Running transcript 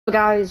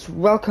Guys,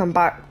 welcome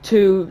back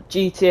to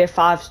GTA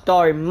 5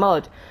 Story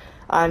Mode,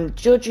 and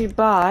judging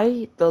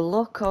by the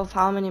look of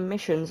how many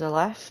missions are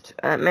left,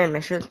 main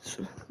missions,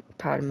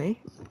 pardon me,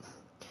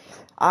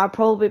 I'll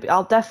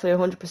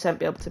definitely 100%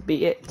 be able to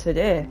beat it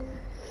today.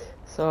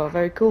 So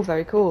very cool,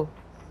 very cool.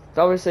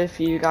 But obviously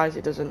for you guys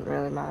it doesn't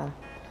really matter.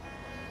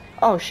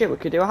 Oh shit, we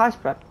could do a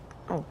heist prep.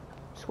 Oh,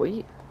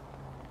 sweet.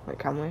 Wait,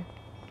 can we?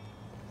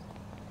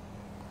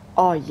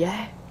 Oh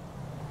yeah.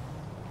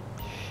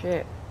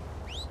 Shit.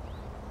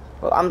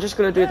 Well, I'm just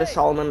gonna do the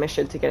Solomon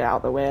mission to get it out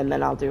of the way, and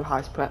then I'll do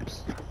heist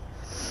preps.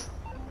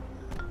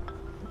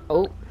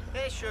 Oh.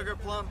 Hey, Sugar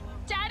Plum.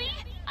 Daddy,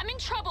 I'm in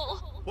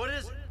trouble. What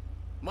is it?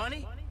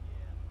 Money?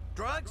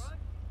 Drugs?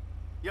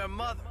 Your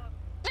mother.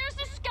 There's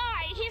this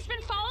guy. He's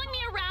been following me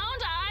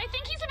around. I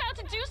think he's about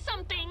to do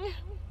something.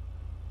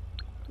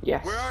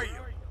 Yes. Where are you?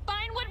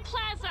 Vinewood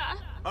Plaza.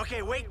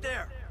 Okay, wait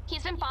there.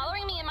 He's been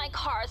following me in my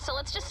car, so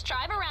let's just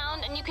drive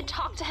around and you can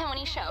talk to him when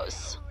he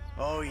shows.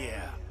 Oh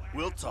yeah,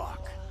 we'll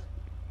talk.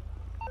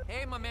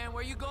 Hey, my man,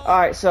 where you going?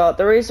 Alright, so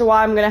the reason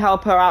why I'm gonna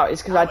help her out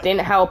is because I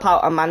didn't help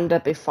out Amanda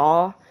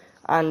before,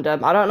 and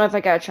I don't know if I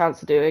get a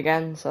chance to do it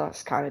again, so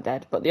that's kind of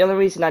dead. But the only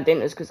reason I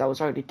didn't is because I was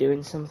already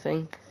doing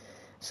something.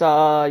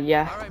 So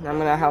yeah, Right, I'm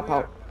gonna help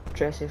out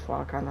Tracy if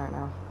I can right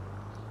now.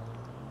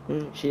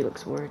 She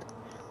looks worried.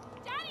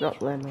 Daddy, Not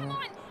blame her. come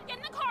on, get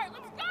in the car,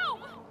 let's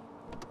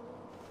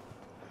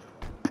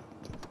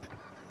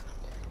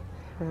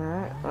go!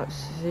 Alright, let's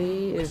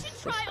see We if should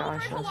this try guy over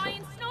in shows up.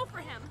 Hawaiian snow for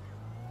him.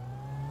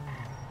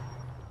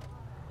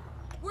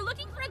 We're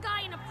looking for a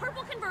guy in a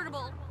purple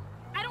convertible.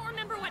 I don't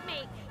remember what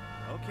make.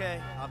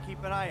 Okay, I'll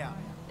keep an eye out.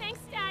 Thanks,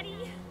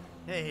 Daddy.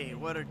 Hey,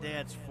 what are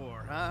dads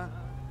for, huh?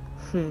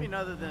 I mean,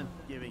 other than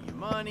giving you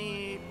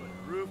money, putting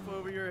a roof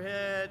over your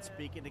head,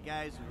 speaking to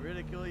guys who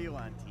ridicule you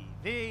on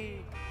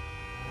TV.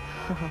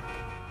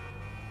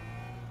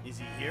 Is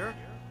he here?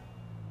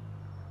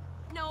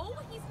 No,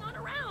 he's not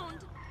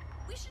around.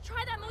 We should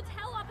try that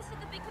motel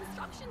opposite the big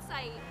construction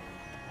site.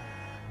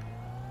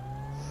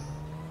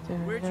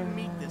 Where'd you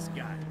meet this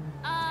guy?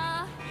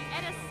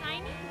 At a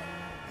signing?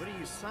 What are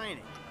you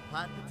signing? A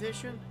pot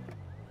petition?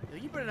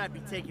 You better not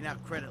be taking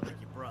out credit like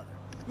your brother.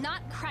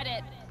 Not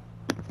credit.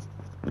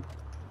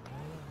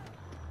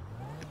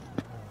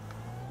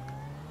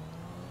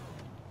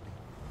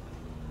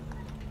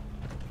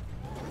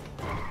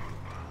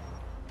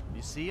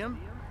 You see him?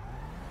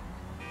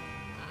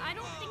 I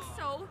don't think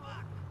so.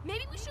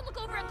 Maybe we should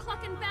look over at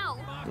Cluck and Bell.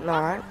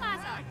 Alright.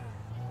 Plaza.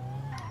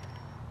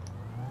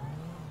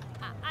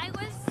 I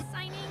was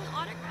signing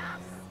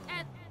autographs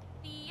at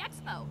the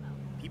expo.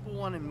 People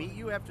want to meet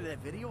you after that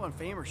video on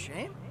Fame or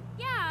Shame?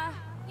 Yeah,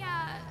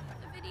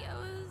 the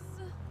videos.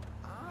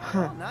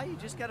 Oh, now you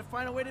just gotta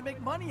find a way to make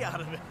money out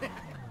of it.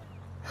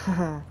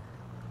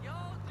 Yo,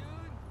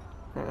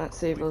 dude. Let's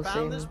see if we'll see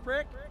Found this him.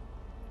 brick?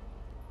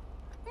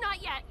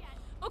 Not yet.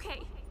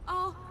 Okay.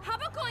 Oh, how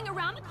about going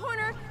around the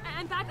corner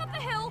and back up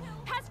the hill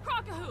past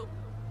Crocahoop?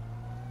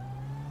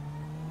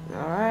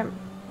 Alright.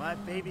 My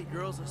baby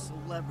girl's a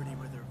celebrity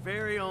with her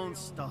very own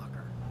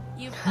stalker.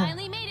 You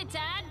finally made it,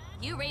 Dad.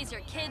 You raise your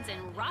kids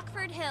in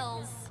Rockford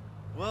Hills.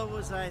 What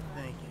was I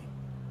thinking?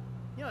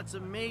 You know, it's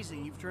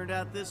amazing you've turned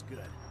out this good.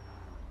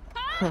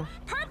 Ah,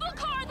 purple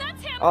car,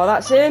 that's him. Oh,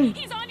 that's him.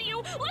 He's on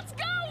you. Let's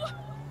go.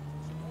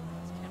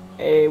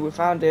 Hey, we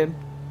found him.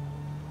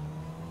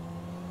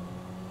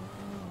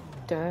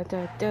 Da,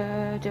 da,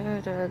 da, da,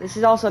 da. This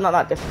is also not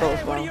that difficult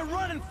Hey, as what are well. you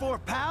running for,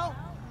 pal?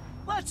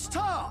 Let's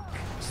talk!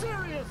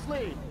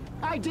 Seriously?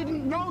 I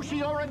didn't know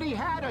she already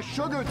had a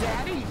sugar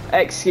daddy.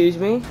 Excuse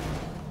me?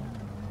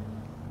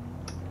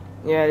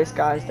 Yeah, this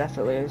guy's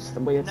definitely is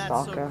the weird Not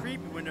so stalker.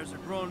 creepy when there's a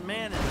grown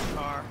man in the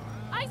car.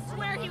 I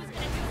swear he was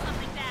gonna do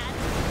something bad.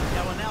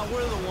 Yeah, well now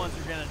we're the ones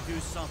who are gonna do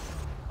something.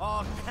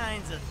 All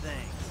kinds of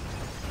things.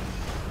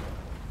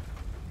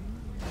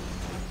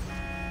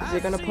 Is he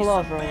gonna pull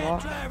over or bad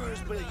what? drivers,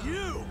 but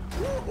you.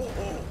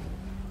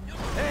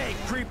 Hey,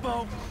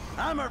 creepo.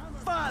 I'm her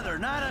father,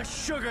 not a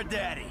sugar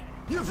daddy.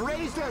 You've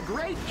raised a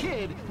great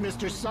kid,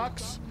 Mr.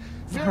 Sucks.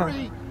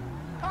 Very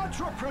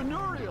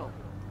entrepreneurial.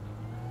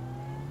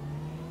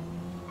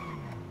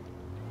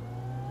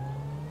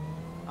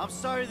 I'm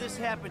sorry this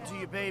happened to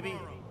you, baby.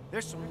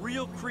 There's some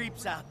real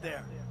creeps out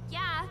there.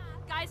 Yeah,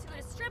 guys who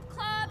go to strip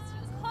clubs,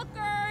 use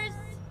hookers.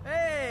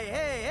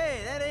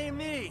 Hey, that ain't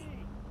me.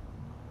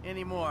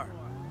 Anymore.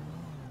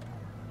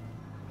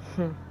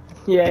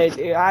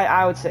 Yeah,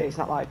 I would say it's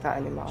not like that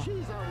anymore.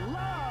 She's a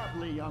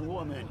lovely young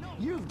woman.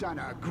 You've done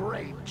a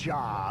great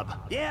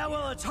job. Yeah,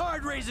 well, it's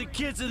hard raising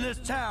kids in this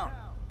town.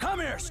 Come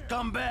here,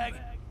 scumbag.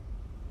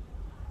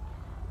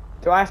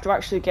 Do I have to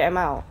actually get him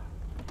out?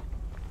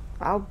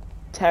 I'll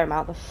tear him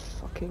out the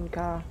fucking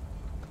car.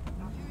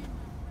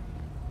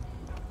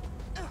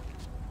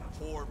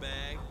 Poor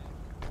bag.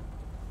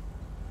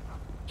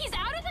 He's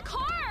out of the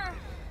car.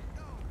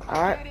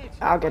 Alright,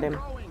 I'll get him.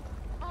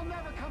 I'll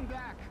never come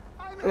back.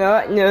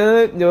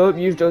 No,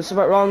 you've done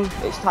something wrong.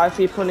 It's time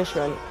for your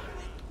punishment.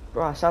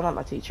 Bro, I sound like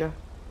my teacher.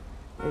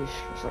 Eesh,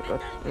 it's not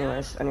good.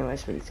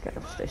 Anyways, we need to get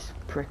off this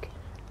prick.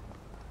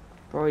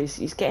 Bro,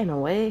 he's getting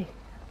away.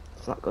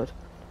 It's not good.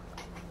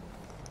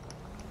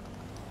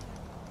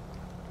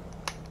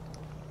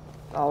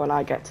 Oh, when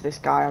I get to this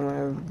guy, I'm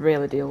gonna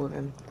really deal with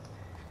him.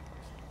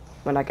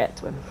 When I get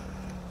to him.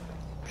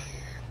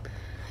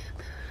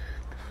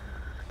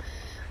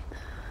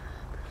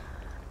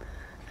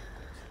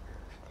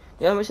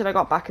 The only reason I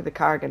got back in the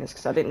car again is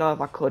because I didn't know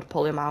if I could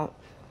pull him out.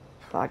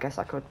 But I guess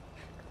I could.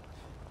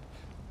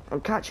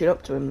 I'm catching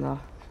up to him though.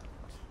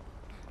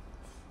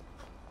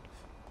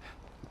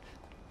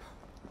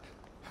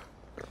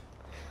 I'm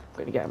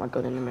gonna get my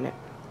gun in a minute.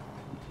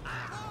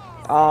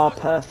 Oh,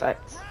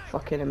 perfect.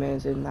 Fucking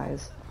amazing, that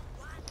is.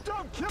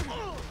 Don't kill me!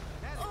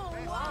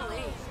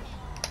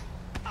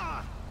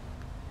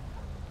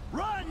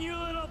 Run, you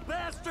little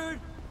bastard!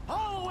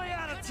 All the way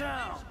out of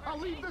town! I'll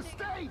leave the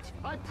state!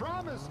 I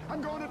promise!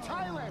 I'm going to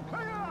Thailand!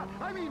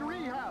 I mean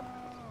rehab!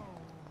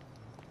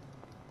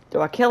 Do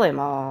I kill him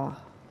or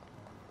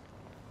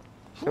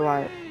do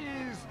I?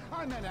 Please!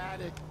 I'm an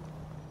addict!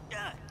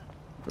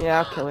 Yeah,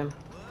 I'll kill him.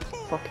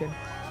 Fuck him.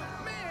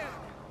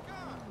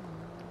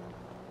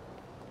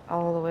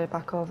 All the way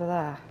back over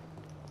there.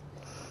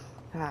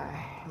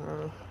 Aye.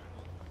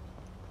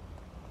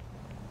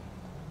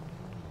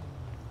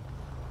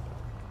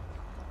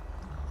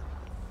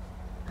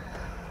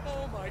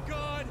 Oh my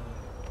god!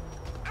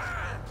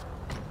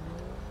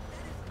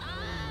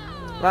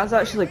 That's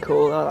actually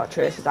cool though, that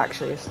Trace is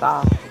actually a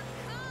star.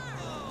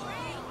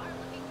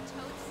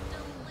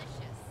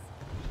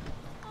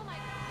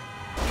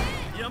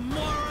 You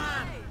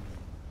moron!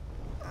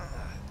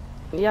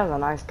 He has a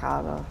nice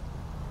car though.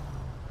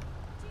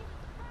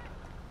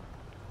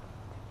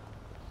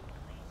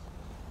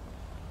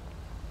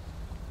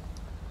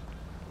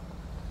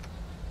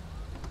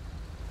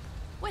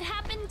 What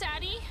happened,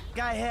 Daddy?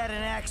 Guy had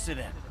an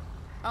accident.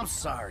 I'm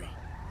sorry.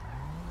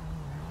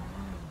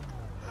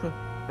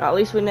 At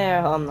least we're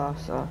near home though,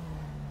 so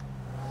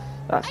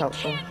that's I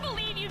helpful. can't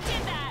believe you did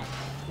that!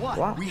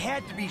 What? We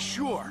had to be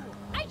sure.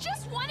 I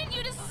just wanted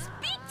you to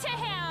speak to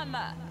him!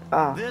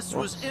 Ah, This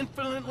was whoops.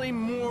 infinitely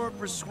more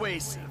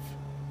persuasive.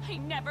 I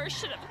never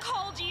should have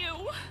called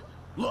you.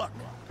 Look,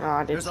 Oh,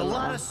 I did there's a something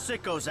lot wrong. of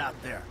sickos out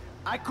there.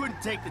 I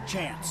couldn't take the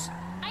chance.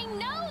 I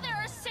know there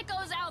are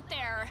sickos out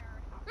there.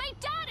 My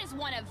dad is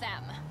one of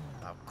them.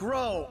 Now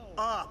grow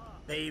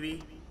up,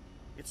 baby.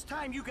 It's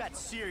time you got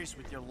serious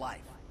with your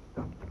life.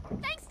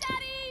 Thanks,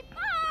 Daddy.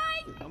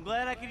 Bye. I'm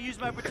glad I could use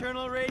my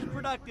paternal rage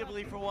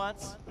productively for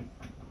once.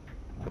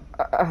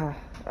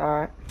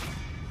 Alright.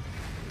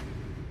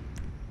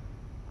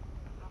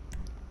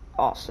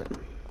 Awesome.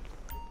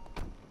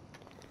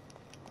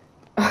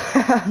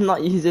 I'm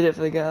not using it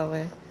for the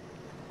getaway.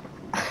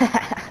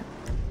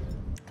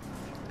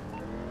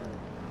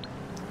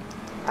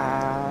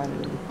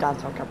 And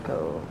downtown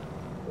Capco.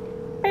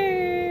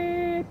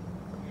 Beep.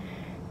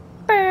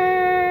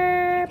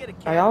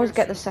 Beep. I always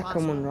get the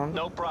second one wrong.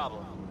 No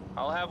problem.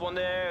 I'll have one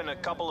there in a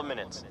couple of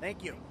minutes.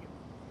 Thank you.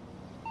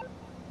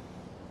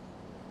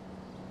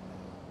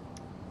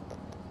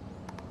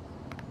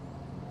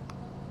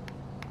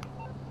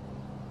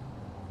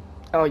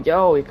 Oh,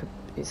 yo,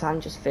 his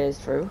hand just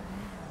phased through.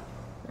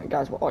 Right,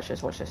 guys, watch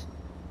this, watch this.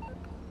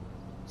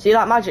 See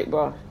that magic,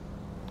 bro?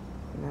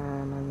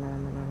 Nah,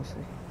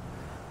 honestly.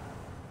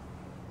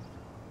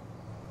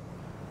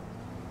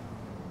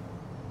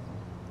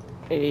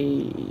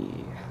 Hey.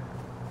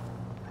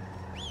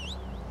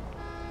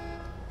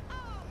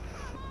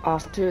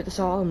 Off to the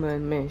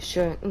Solomon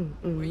mission.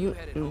 Where you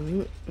headed,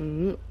 homie?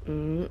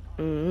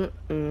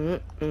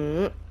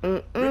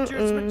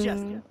 Richard's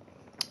Majestic.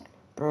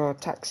 Bro,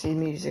 taxi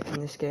music in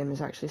this game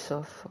is actually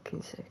so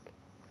fucking sick.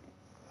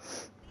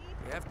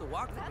 You have to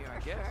walk from here, I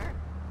guess.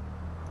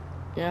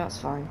 Yeah, that's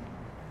fine.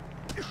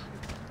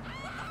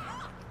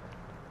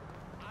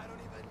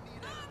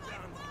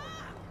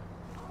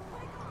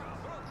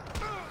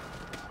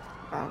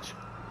 Ouch.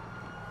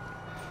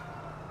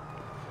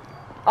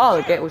 Oh,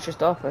 the gate was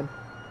just open.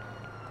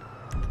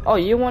 Oh,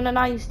 you want an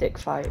ice stick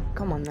fight?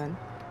 Come on then.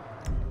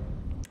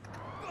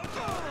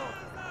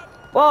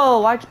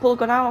 Whoa, why'd you pull a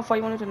gun out? I thought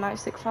you wanted a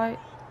nightstick fight.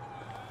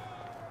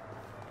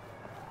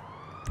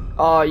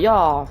 Oh,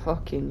 you're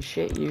fucking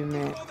shit, you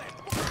mate.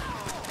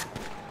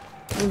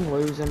 You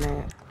loser,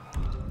 mate.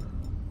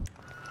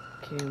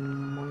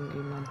 Fucking monkey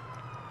man.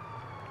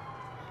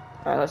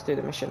 Alright, let's do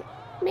the mission.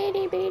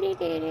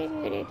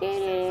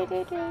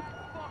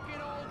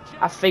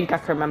 I think I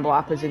can remember what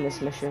happens in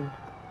this mission.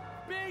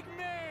 Big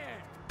man!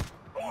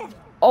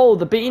 Oh,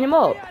 they're beating him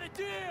up. We had a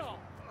deal!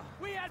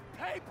 We had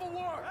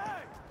paperwork!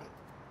 Hey!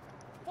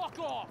 Fuck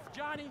off,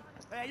 Johnny!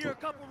 Hey, you're a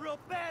couple real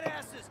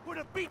badasses. Put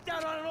a beat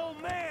down on an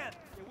old man.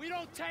 We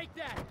don't take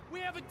that! We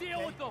have a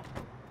deal with them!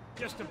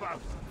 Just about.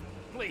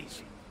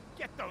 Please,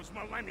 get those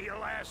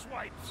millennial ass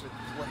wipes. With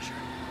pleasure.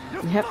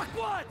 You Yep.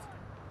 fuckwad!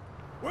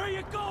 Where are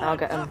you going, I'll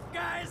get him. tough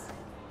guys?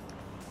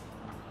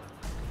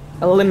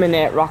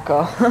 Eliminate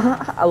Rocco.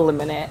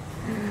 Eliminate.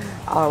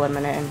 I'll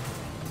eliminate him.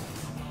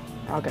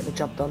 I'll get the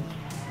job done.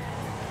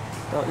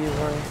 Don't you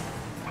worry.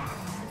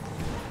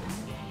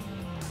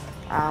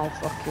 I'll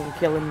fucking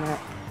kill him, mate.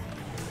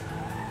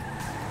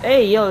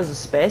 Hey, yo, there's a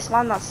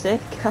spaceman, that's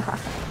sick.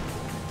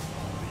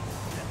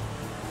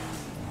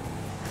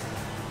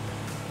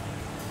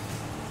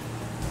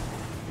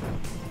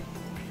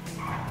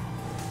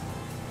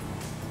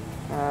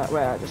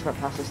 Wait, I just went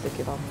past the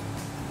sticky bomb.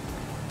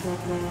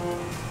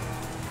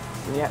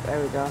 Yep, there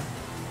we go.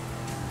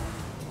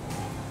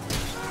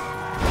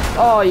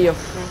 Oh, you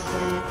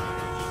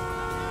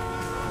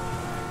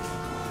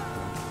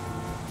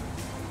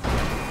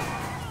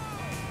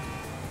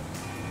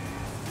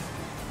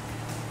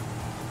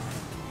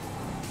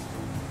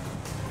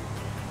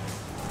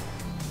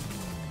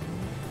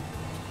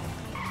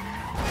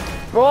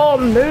Bro,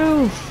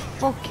 move!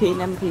 Fucking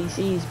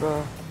NPCs,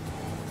 bro.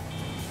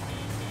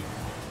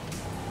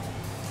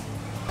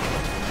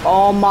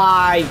 Oh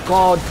my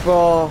god,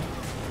 bro.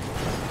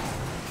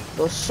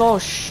 They're so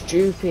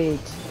stupid.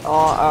 Oh,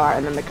 alright,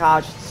 and then the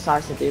car just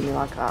decides to do me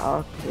like that.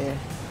 Okay.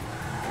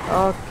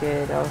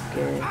 Okay.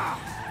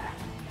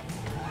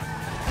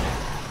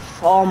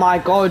 Oh my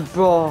god,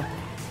 bro.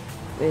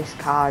 This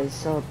car is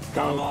so dead.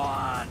 Come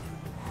on.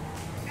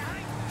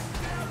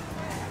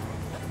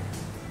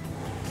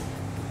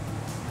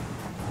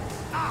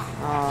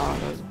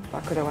 Oh, I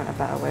could have went a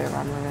better way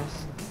around with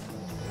this.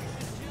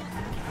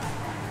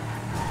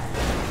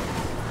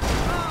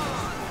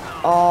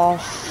 Oh,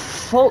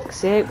 fuck's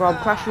sake, bro, I'm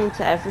crashing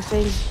into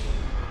everything.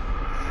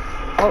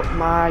 Oh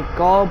my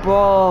god,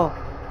 bro.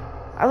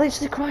 I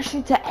literally crashed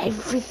into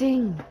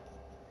everything.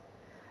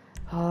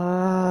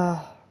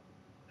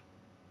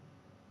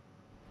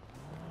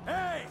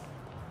 Hey,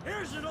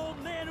 here's an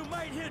old man who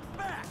might hit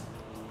back.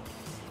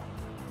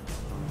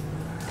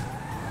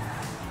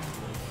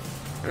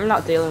 I'm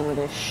not dealing with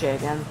this shit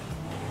again.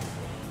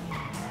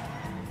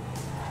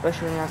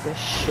 Especially when you have this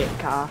shit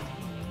car.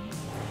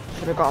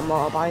 Should have got a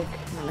motorbike,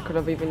 and I could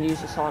have even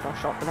used a sword or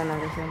shotgun and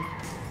everything.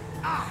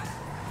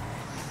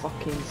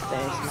 Fucking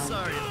space, man.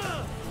 Sorry.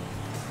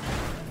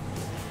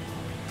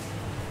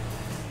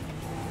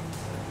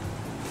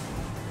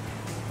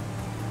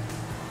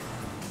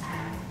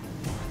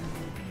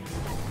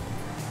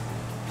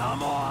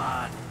 Come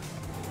on.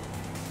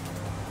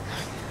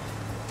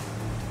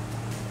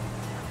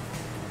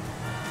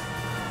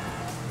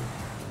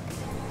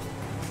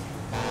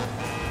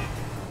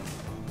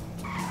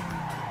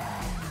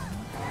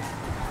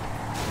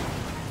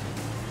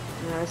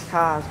 You know, this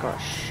car's got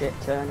shit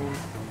turning.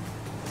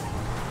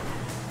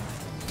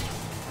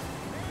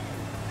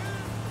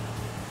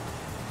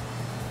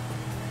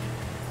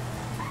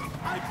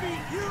 I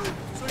beat you,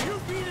 so you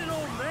beat an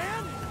old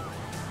man?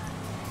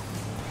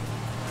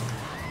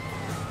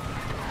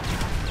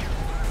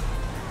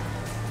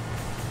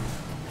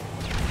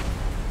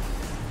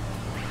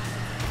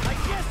 I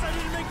guess I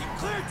didn't make it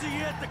clear to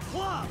you at the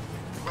club.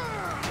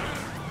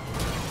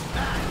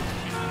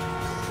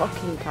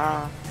 Fucking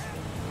car.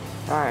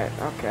 Right,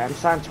 okay, I'm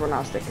starting to run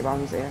out of sticky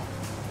bombs here.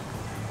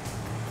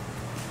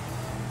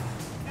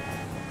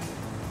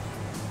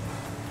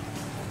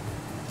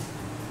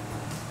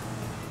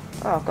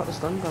 Oh, I've got the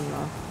stun gun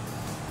now.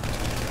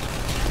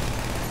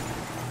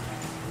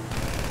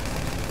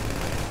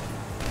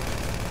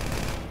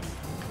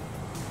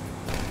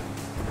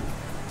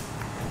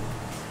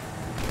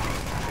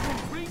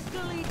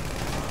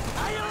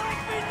 How you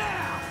like me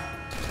now?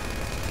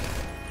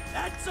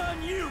 That's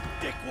on you,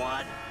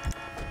 dickwad.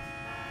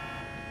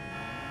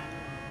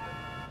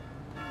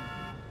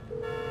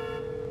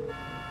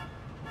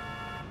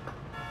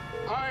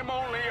 I'm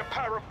only a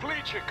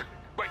paraplegic,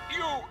 but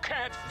you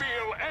can't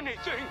feel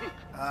anything.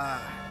 Yeah,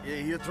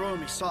 you're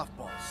throwing me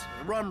softballs.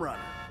 Rum runner.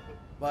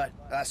 But,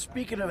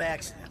 speaking of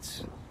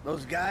accidents,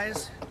 those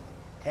guys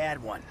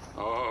had one.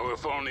 Oh,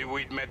 if only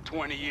we'd met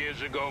 20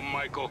 years ago,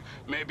 Michael.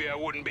 Maybe I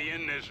wouldn't be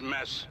in this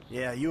mess.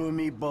 Yeah, you and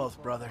me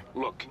both, brother.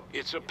 Look,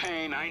 it's a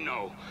pain, I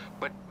know,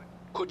 but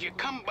could you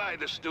come by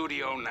the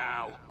studio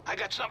now? I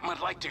got something I'd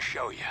like to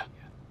show you.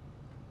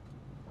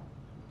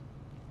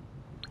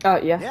 Oh,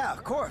 yeah. Yeah,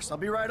 of course. I'll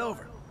be right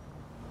over.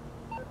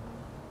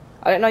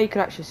 I didn't know you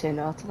could actually say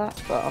no to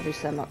that, but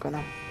obviously I'm not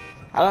gonna.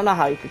 I don't know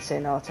how you could say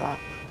no to that.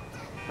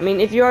 I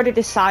mean, if you already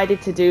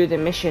decided to do the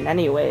mission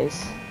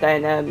anyways,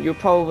 then you'll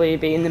probably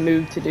be in the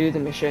mood to do the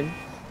mission.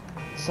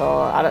 So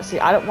I don't see.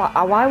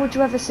 Why would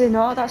you ever say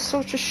no? That's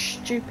such a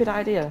stupid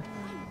idea.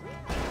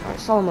 Like,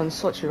 Solomon's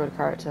such a good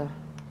character.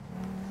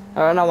 I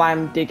don't know why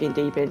I'm digging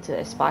deep into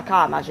this, but I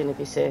can't imagine if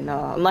you say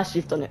no, unless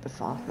you've done it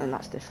before, then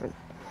that's different.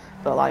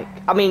 But like,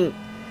 I mean,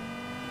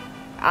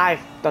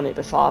 I've done it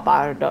before, but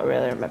I don't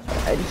really remember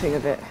anything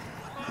of it.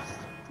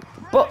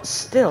 But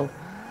still,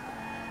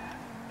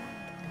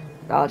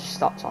 I'll just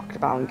stop talking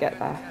about it and get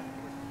there.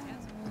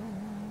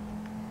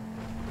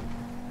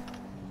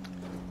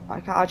 Why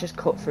can't I just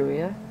cut through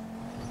here?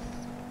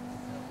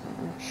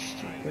 Oh,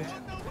 stupid.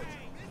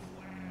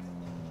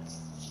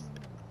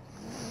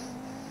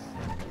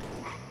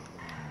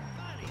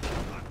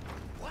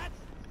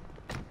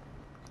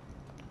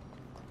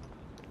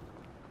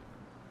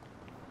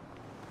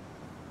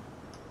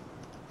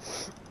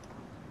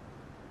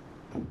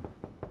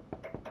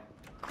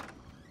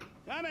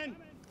 Come in.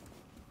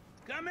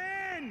 Come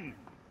in.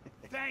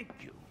 Thank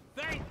you.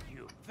 Thank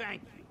you.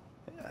 Thank you.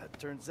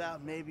 Turns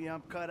out maybe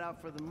I'm cut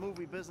out for the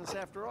movie business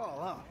after all,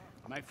 huh?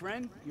 My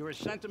friend, you're a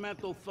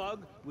sentimental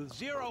thug with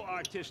zero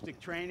artistic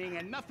training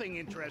and nothing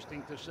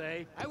interesting to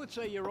say. I would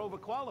say you're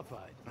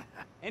overqualified.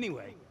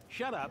 Anyway,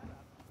 shut up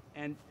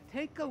and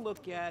take a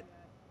look at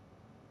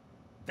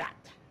that.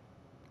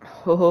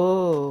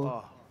 Oh.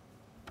 Oh.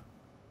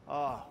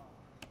 Oh.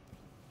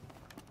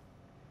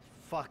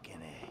 Fucking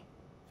A.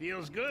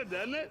 Feels good,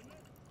 doesn't it?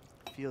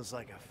 Feels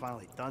like I've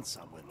finally done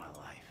something with my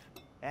life.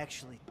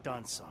 Actually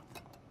done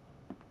something.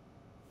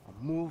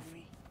 A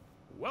movie.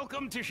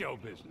 Welcome to show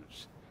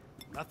business.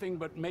 Nothing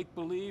but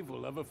make-believe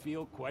will ever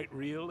feel quite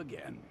real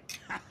again.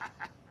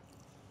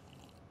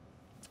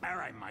 All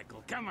right,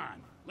 Michael, come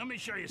on. Let me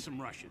show you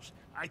some rushes.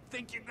 I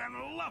think you're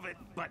gonna love it,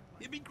 but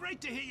it'd be great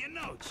to hear your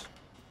notes.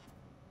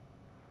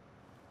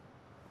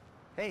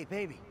 Hey,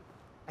 baby.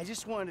 I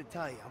just wanted to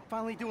tell you, I'm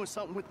finally doing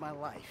something with my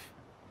life.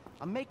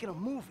 I'm making a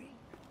movie.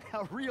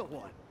 A real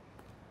one.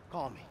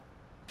 Call me.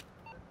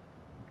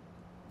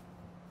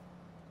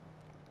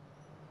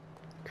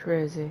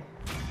 Crazy.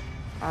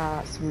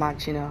 That's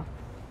mad, you know.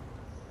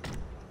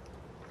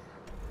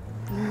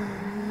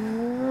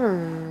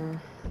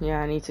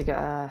 Yeah, I need to get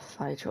a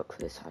fire truck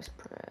for this house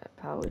prep.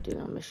 How are we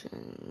doing on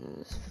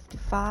missions?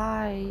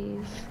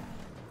 55.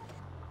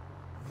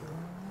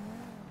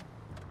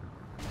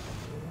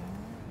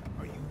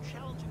 Are you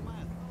challenging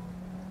my...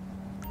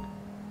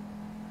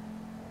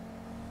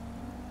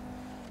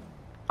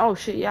 Oh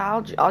shit,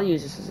 yeah, I'll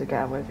use this as a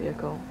getaway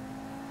vehicle.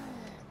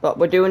 But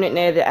we're doing it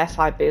near the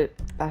FIB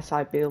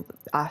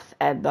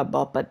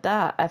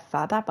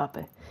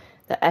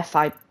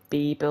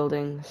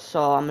building,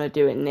 so I'm gonna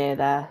do it near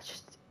there.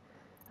 Just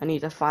I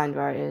need to find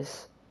where it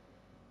is,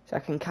 so I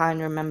can kind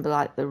of remember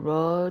like the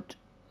road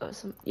or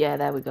something. Yeah,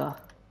 there we go.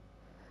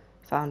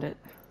 Found it.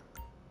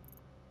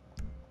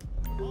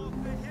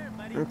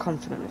 I'm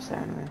confident it's there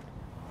anyway.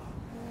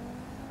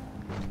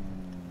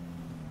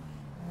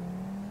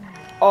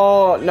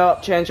 Oh no,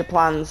 change of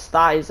plans.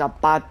 That is a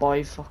bad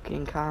boy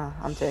fucking car.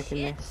 I'm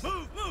taking this.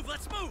 Move,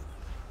 let's move!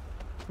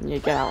 You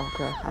get out,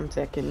 okay. I'm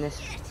taking this.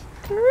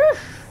 Seriously?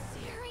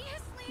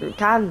 You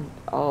can.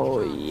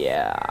 Oh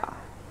yeah.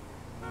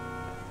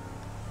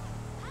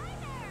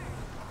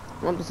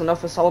 Well, there's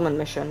enough for Solomon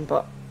mission,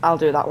 but I'll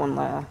do that one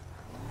later.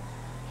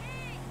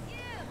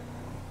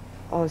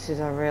 Oh, this is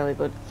a really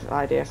good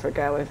idea for a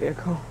getaway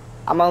vehicle.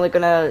 I'm only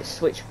gonna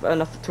switch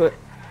enough to it.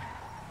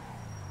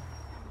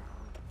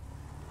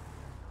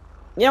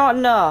 You know what?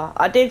 No,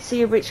 I did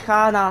see a rich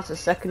car. Now it's the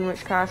second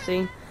rich car I've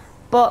seen,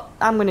 but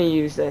I'm gonna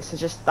use this. It's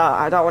just that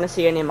I don't want to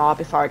see any more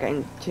before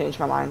I change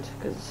my mind,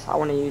 because I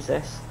want to use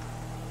this.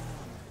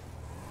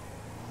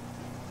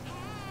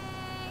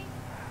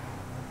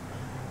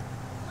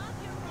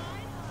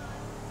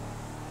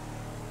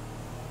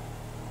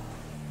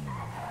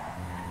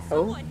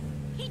 Oh. Someone,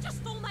 he just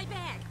stole my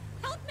bag.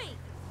 Help me.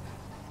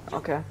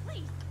 Okay.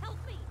 Please help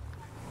me.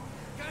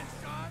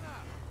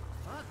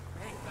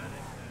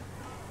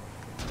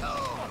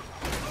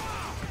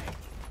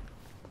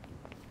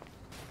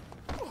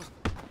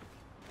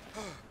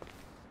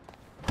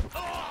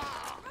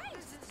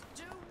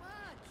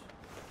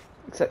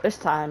 Except this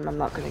time, I'm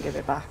not going to give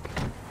it back.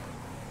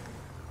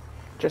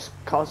 Just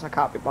cause I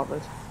can't be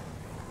bothered.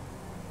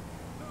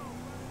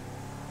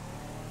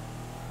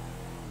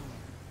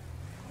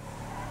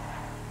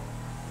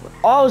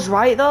 Oh, I was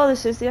right though,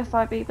 this is the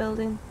FIB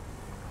building.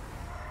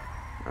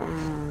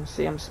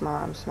 See, I'm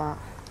smart.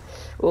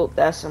 Well,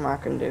 there's somewhere I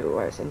can do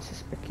where it's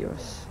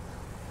inconspicuous.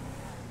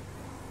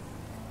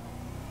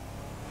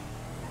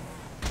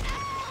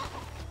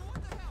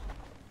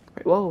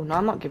 Wait, whoa, no,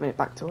 I'm not giving it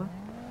back to her.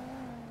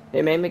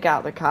 It made me get out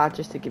of the car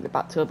just to give it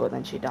back to her, but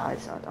then she died,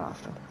 so I don't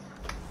have to.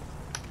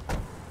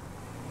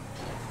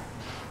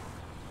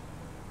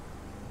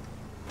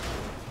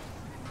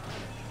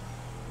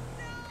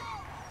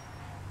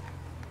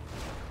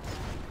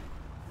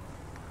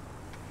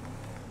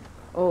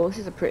 Oh, this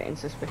is a pretty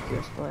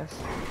inconspicuous place.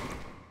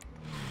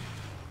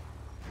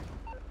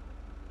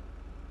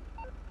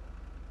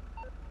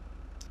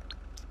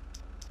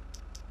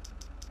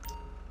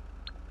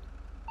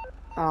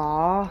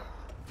 Aww.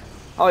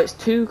 Oh, it's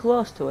too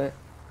close to it.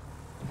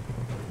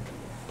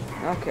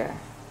 Okay.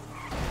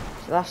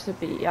 So it has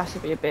to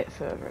be a bit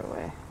further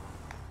away.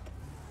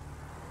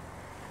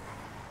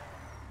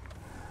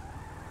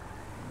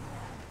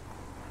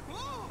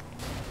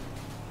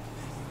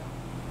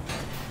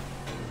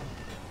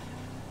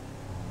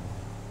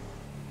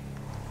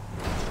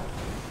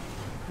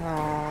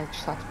 Oh,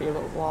 just had to be a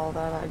little wall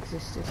there that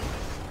existed.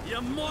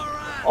 You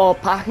moron! Oh,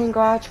 parking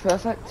garage,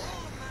 perfect.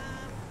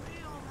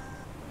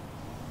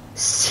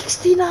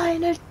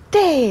 69 a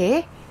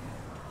day?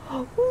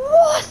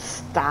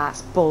 What?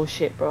 That's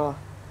bullshit, bro.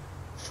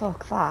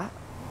 Fuck that.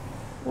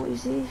 What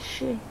is this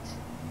shit?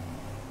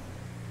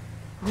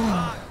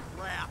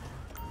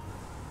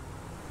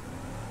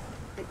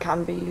 It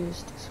can be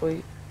used,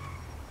 sweet.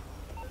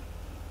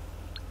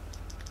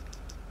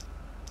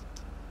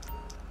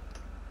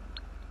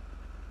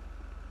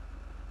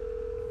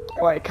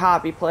 Well, it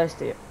can't be placed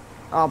here.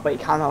 Oh, but it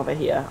can over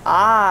here.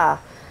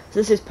 Ah! So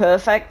this is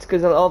perfect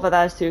because over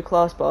there is too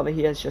close, but over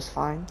here is just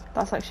fine.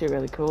 That's actually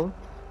really cool.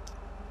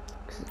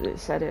 'Cause it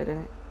said it,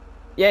 didn't it?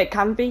 Yeah, it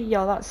can be.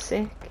 Yo, that's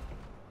sick.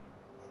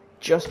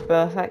 Just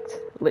perfect.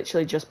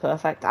 Literally just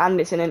perfect. And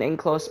it's in an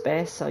enclosed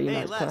space, so you know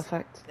Hey, it's Les,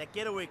 perfect. that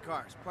getaway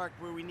car's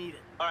parked where we need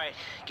it. All right,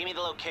 give me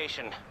the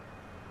location.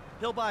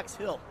 Pillbox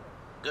Hill.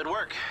 Good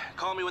work.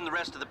 Call me when the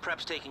rest of the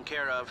prep's taken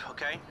care of,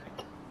 okay?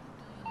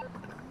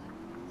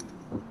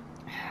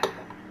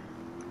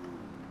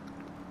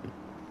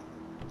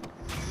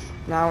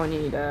 Now we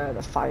need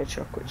the fire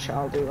truck, which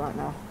I'll do right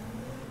now.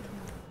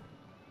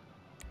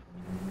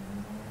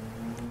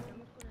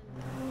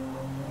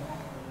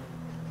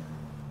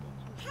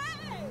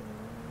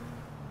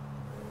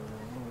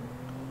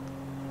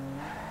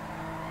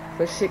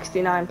 For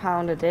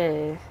 £69 a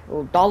day,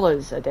 well,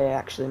 dollars a day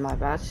actually, my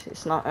bad.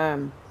 It's not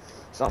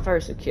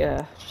very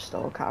secure. Just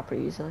stole a car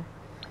pretty easily.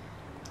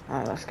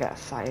 Alright, let's get a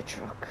fire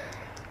truck.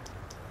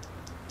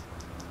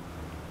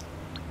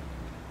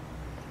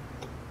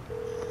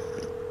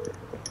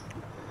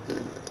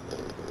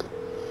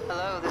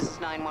 Hello, this is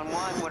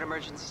 911. What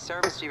emergency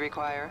service do you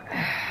require?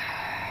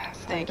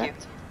 Thank you.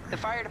 The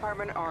fire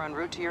department are en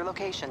route to your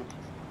location.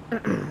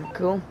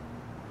 Cool.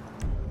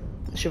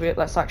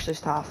 Let's actually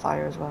start a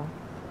fire as well.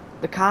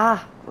 The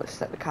car! Let's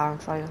set the car on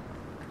fire.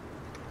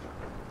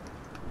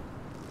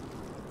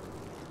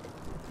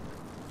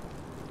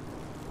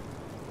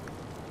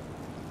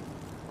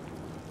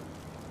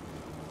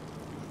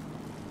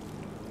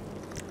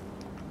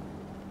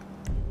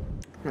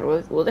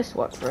 Will this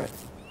work for it?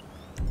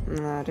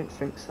 No, I didn't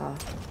think so.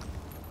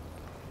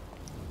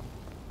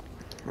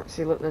 Let's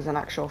see, look, there's an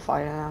actual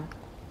fire now.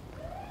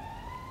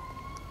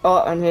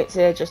 Oh, and it's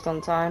here just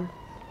on time.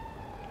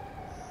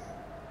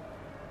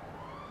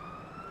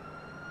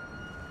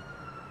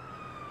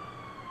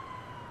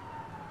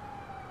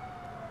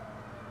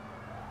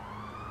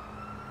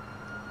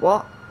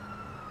 What?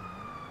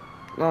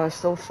 No, there's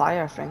still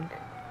fire, I think.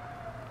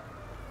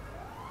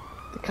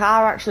 The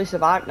car actually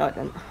survived. No, it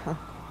didn't.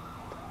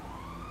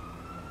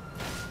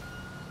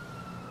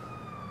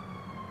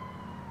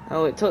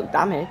 Oh, it took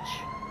damage.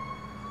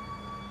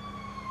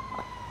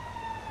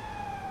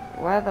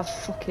 Where the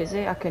fuck is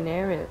it? I can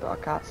hear it, but I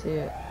can't see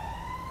it.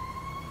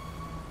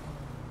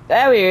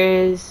 There he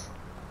is!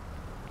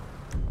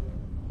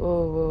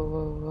 Whoa, whoa,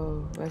 whoa,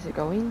 whoa. Where's it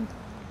going?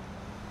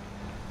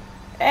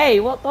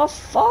 Hey, what the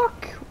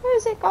fuck?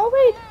 Where's it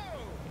going?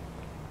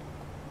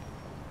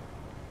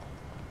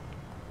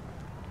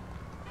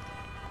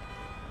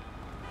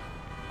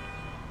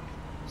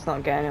 It's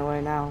not getting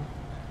away now.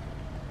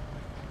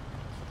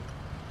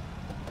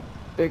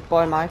 Big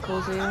boy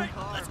Michael's here.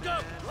 Let's go!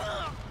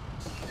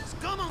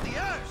 Scum on the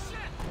earth!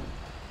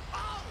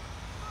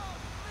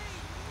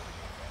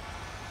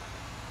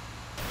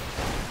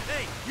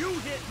 Hey, you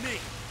hit me!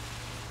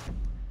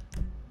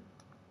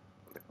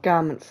 The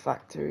garment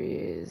factory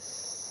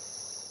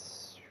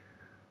is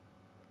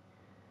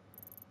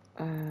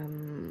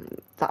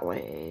that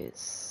way.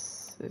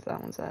 Is if that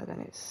one's there,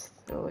 then it's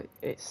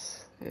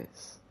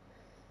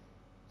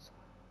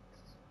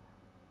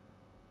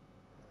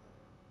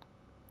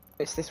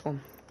it's this one.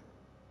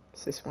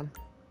 It's this one.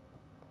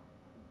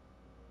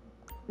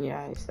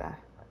 Yeah, it's there.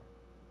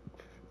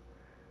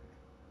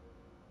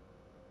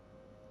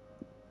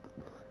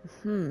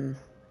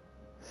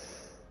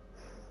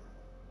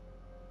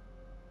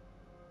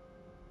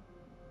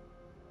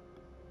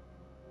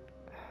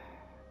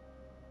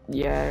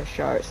 Yeah,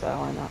 sure, it's there,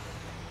 why not?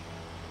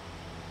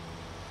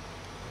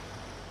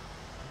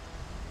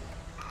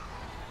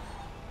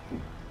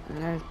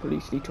 And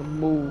police need to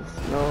move.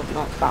 No,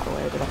 not that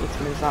way, they don't need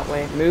to move that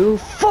way.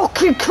 Move!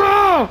 Fucking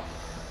car!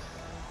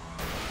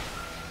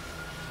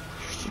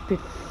 Stupid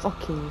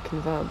fucking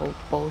convertible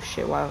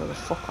bullshit, whatever the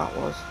fuck that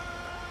was.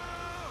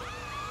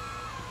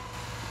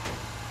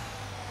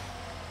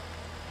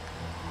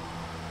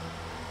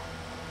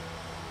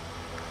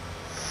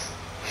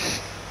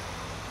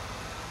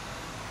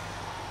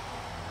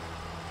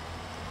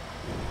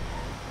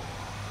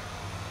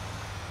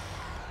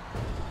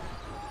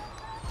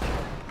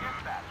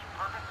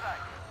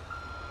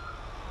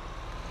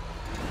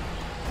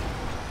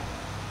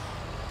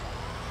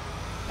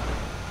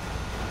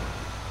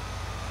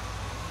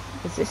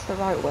 Is this the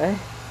right way?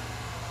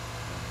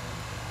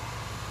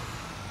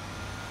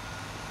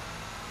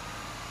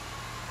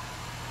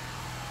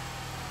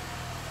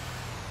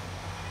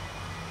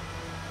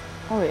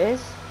 Oh, it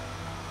is.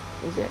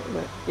 Is it?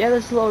 Yeah,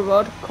 there's a little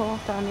road cut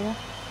off down here.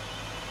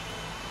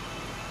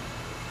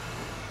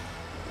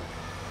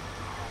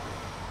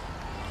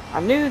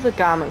 I knew the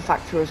garment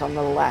factory was on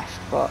the left,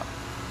 but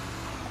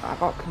I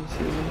got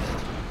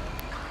confused.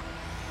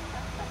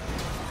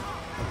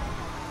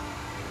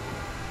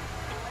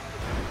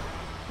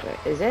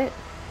 Is it?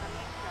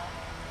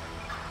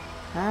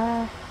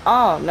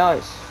 Oh no,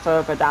 it's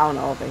further down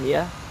over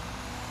here.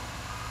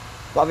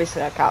 But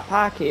obviously I can't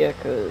park here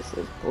because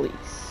there's police.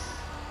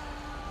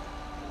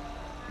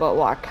 But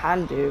what I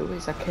can do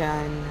is I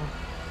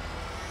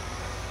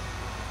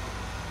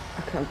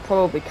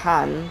probably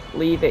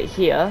leave it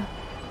here,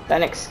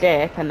 then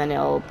escape, and then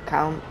it'll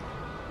count.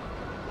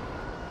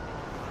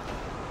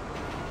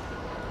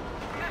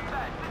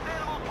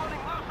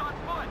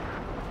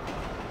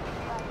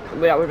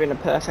 That would have been a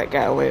perfect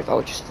getaway if I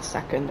was just a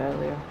second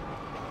earlier.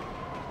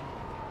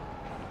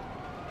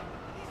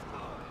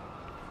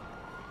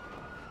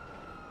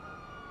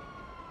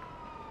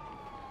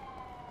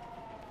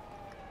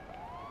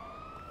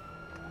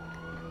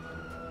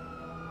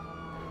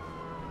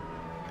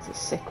 There's a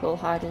sick little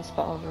hiding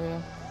spot over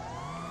here.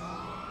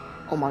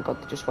 Oh my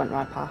god, they just went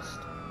right past.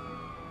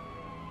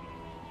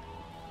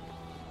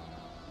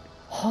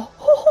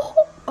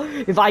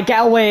 If I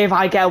get away,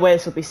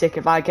 this will be sick.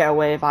 If I get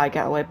away,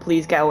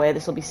 please get away,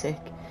 this will be sick.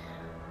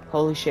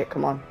 Holy shit,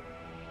 come on.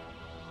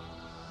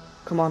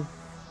 Come on.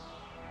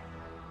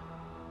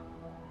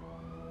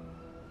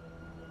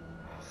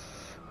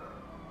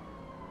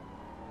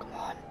 Come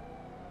on.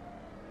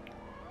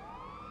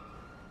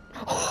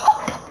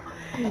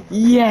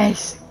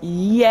 Yes,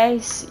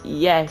 yes,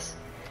 yes.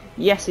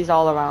 Yes, he's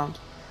all around.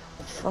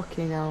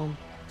 Fucking hell.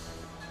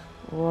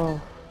 Whoa.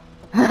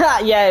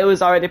 Yeah, it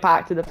was already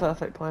packed in the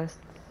perfect place.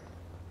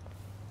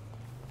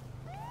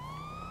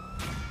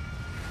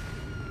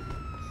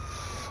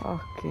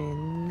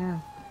 Fucking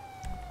no.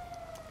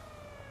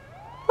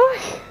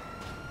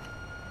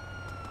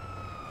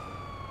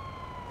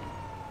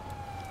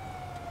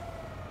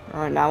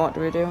 Alright, now what do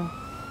we do?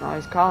 Now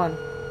he's calling.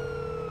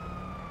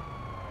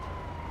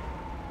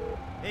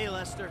 Hey,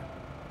 Lester.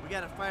 We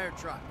got a fire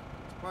truck.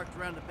 It's parked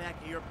around the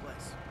back of your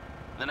place.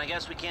 Then I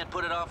guess we can't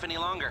put it off any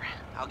longer.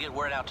 I'll get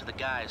word out to the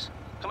guys.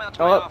 Come out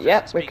to my office.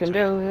 Yep, we can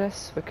do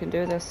this. We can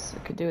do this.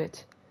 We can do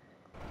it.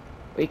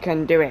 We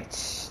can do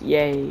it.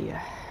 Yay.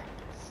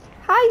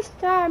 Heist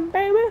time,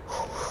 baby.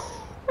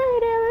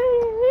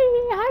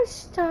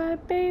 Heist time,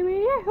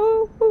 baby.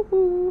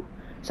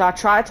 So I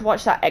tried to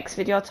watch that X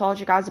video I told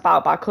you guys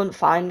about, but I couldn't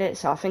find it,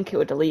 so I think it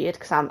was deleted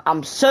because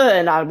I'm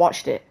certain I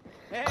watched it.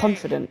 Hey,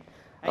 confident.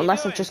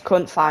 Unless I just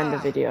couldn't find the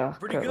video.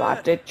 Pretty good.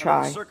 I did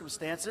try.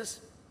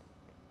 Circumstances.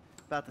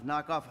 About to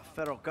knock off a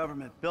federal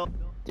government building.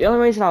 The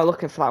only reason I was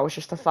looking for that was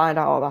just to find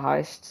out all the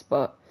heists,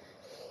 but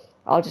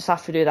I'll just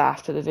have to do that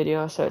after the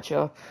video, search it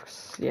up.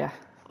 Yeah.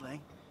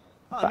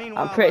 But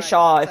I'm pretty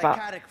sure if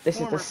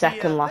this is the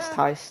second last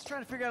heist.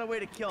 Trying to figure out a way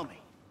to kill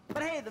me.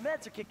 But hey, the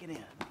meds are kicking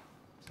in.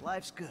 So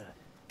life's good.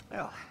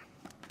 Well,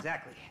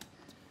 exactly.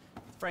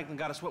 Franklin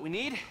got us what we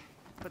need.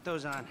 Put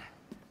those on.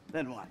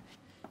 Then what?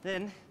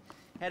 Then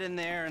head in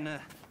there and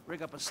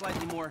rig up a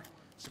slightly more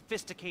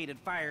sophisticated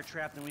fire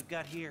trap than we've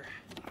got here.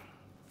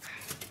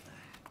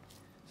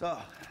 So,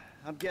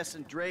 I'm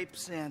guessing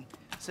drapes and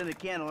scented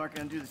candle aren't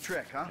gonna do the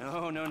trick, huh?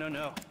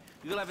 No.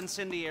 You'll have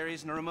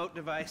incendiaries and a remote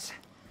device.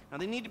 Now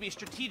they need to be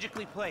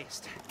strategically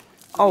placed.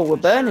 Oh, we're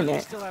burning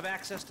it. Still have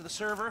access to the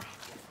server,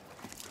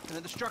 and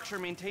that the structure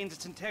maintains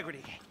its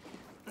integrity.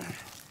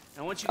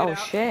 Now once you get out,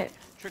 shit.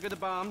 trigger the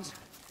bombs,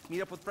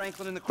 meet up with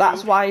Franklin and the crew.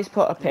 That's why he's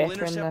put a we'll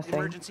paper in the thing.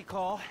 Emergency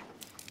call,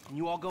 and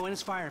you all go in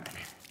as firemen.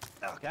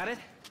 Oh, got it?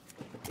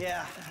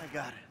 Yeah, I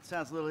got it.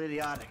 Sounds a little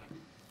idiotic.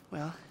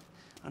 Well,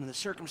 under the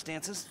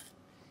circumstances,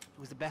 it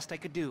was the best I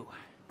could do.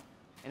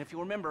 And if you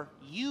remember,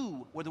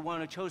 you were the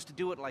one who chose to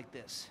do it like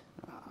this.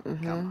 Oh,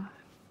 come on.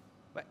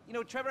 But, you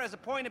know, Trevor has a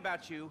point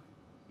about you.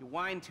 You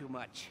whine too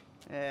much.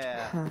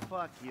 Yeah,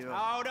 fuck you.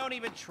 Oh, don't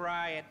even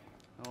try it.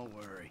 Don't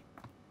worry.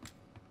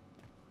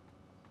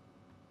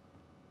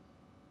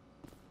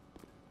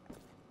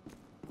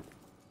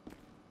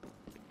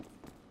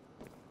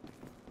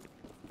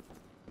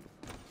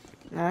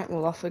 Alright,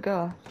 well off we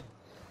go.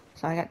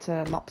 So I get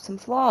to mop some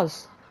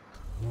floors.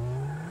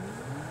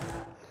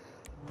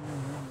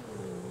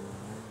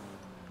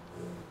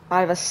 I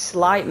have a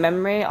slight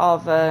memory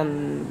of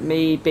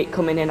me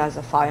coming in as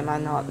a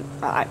fireman, or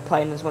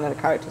playing as one of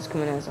the characters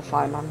coming in as a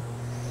fireman.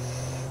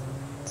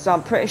 So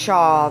I'm pretty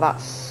sure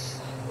that's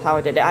how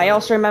I did it. I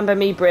also remember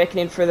me breaking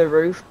in through the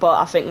roof,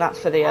 but I think that's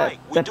for the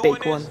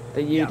big one,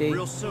 the UD. Yeah,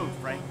 real soon,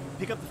 Frank.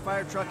 Pick up the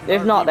fire truck and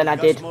if not, then I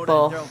did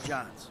both.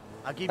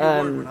 I'll give you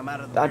word when I'm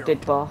out of the I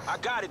did both. I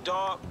got it,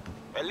 dog.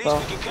 At least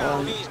we can count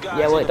on these guys.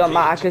 Yeah, well, it don't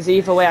matter, because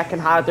either way I can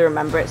hardly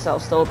remember it, so it'll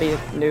still be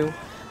new.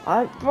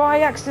 Bro,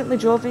 I accidentally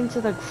drove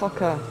into the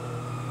fucker.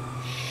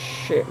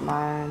 Shit,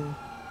 man.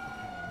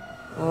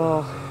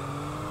 Oh.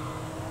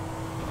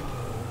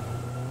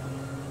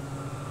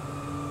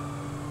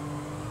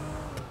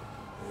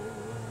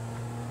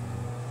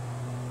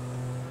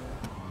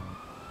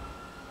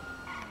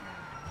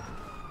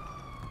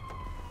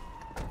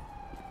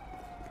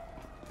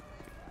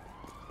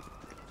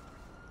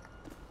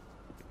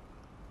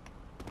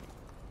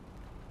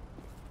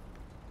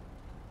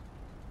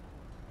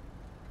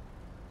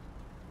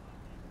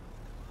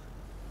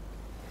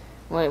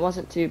 Well, it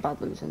wasn't too bad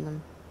losing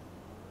them.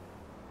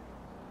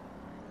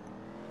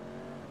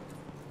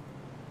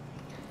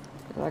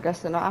 I guess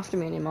they're not after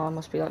me anymore. It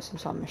must be like some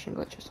sort of mission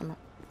glitch or something.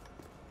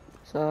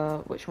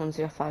 So, which one's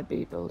the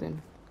FIB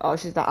building? Oh,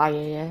 this is the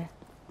IAA.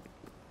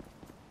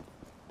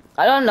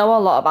 I don't know a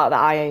lot about the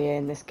IAA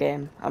in this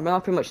game. I know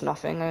pretty much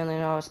nothing. I only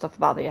know stuff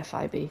about the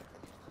FIB.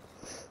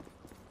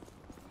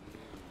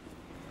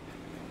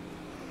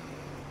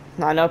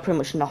 I know pretty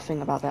much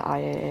nothing about the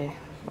IAA.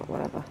 But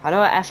whatever. I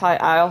know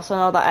I also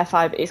know that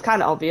FIB. It's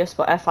kind of obvious,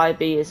 but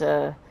FIB is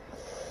a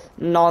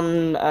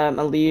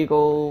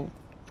non-illegal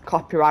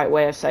copyright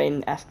way of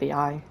saying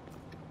FBI.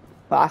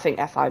 But I think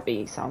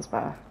FIB sounds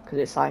better because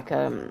it's like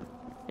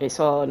it's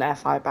all an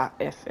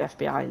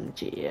FBI in the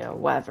GTA or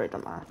whatever, it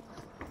doesn't matter.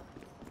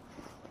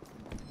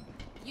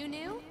 You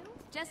new?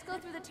 Just go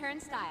through the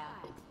turnstile.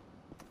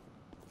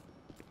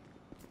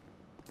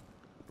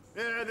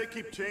 Yeah, they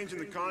keep changing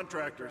the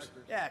contractors.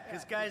 Yeah,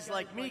 because guys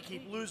like me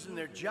keep losing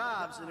their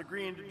jobs and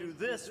agreeing to do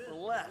this for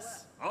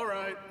less. All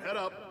right, head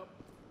up.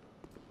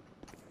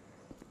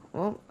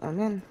 Well, I'm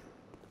in.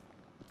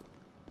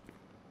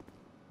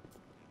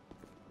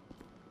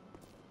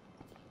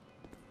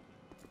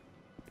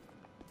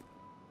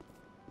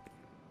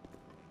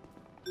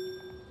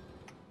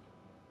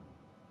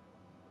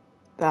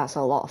 That's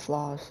a lot of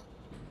floors.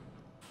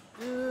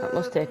 That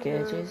must take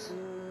ages.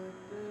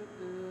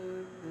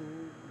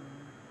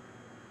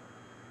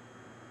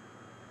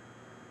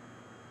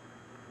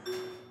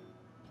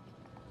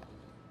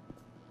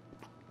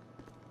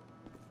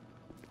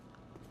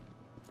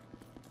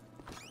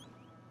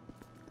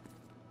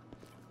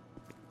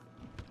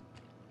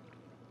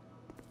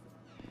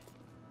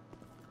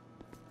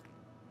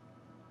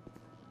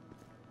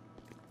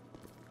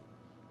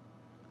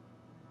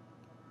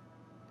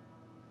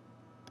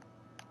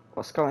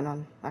 What's going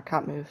on? I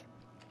can't move.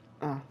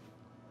 Oh.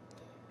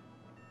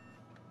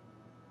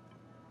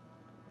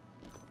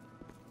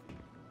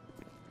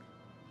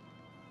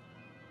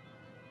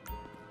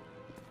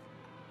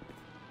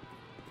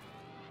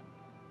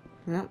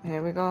 Yep,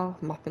 here we go,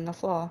 mopping the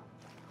floor.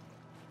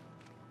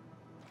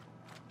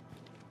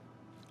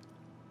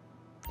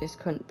 This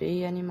couldn't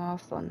be any more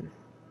fun.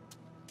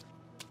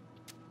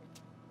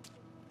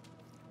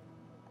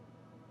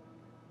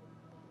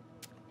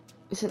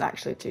 Isn't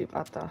actually too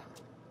bad though.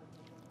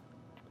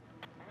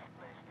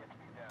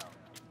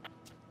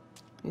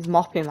 He's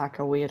mopping like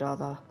a weirdo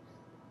though.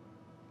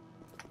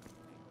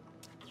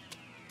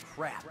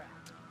 Crap.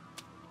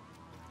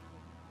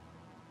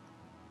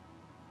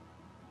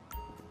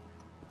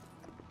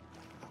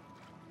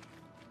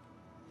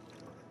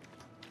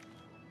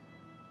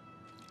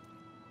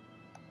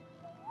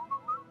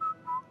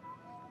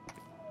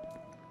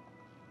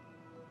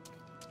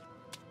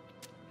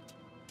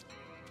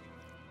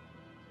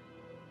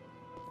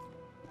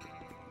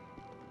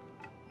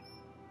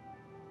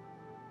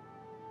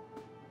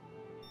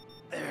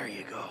 There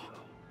you go.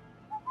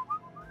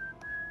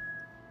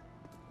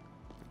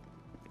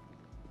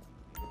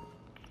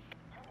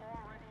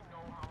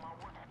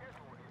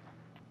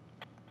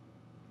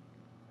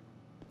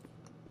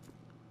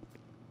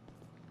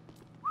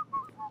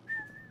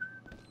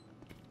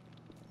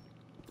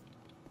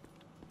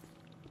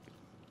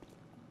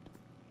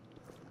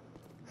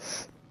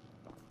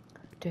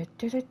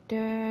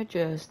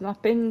 Just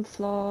mopping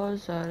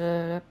floors.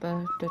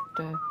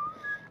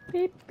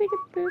 Beep, beep,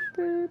 boop,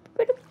 boop,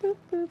 boop, boop,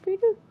 boop, boop,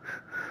 boop.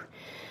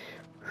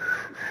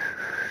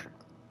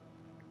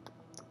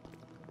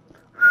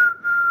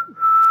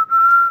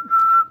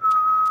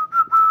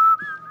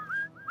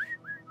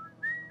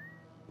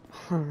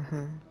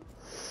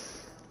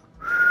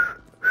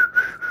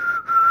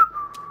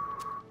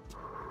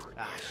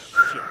 Ah,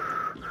 shit.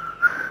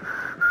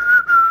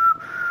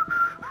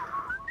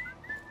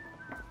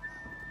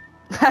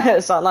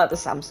 It's not like the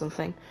Samsung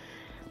thing.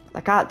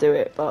 I can't do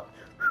it, but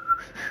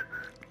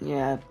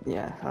yeah,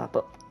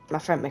 but my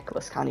friend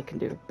Nicholas can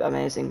do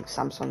amazing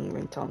Samsung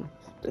ringtone,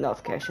 the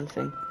notification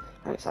thing,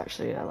 and it's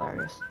actually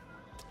hilarious.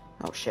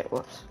 Oh shit,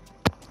 whoops.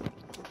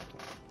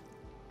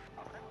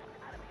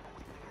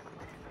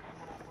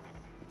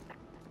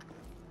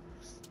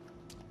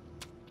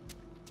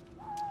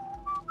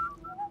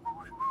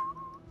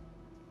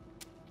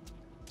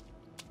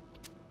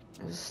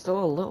 There's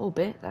still a little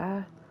bit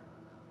there.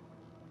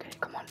 Okay,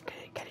 come on,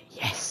 get it.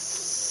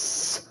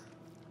 Yes!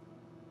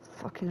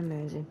 Fucking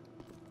amazing.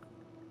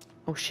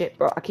 Oh shit,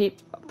 bro, I keep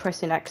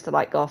pressing X to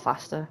like go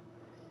faster.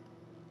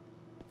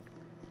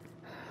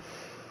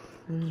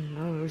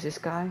 No, who's this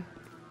guy?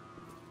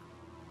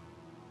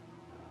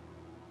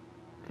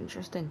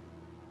 Interesting.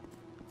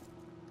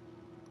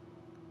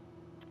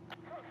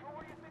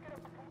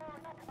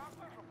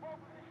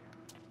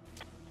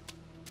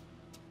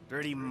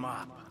 Dirty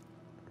mop.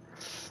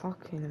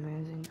 Fucking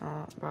amazing.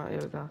 Oh, right,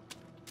 here we go.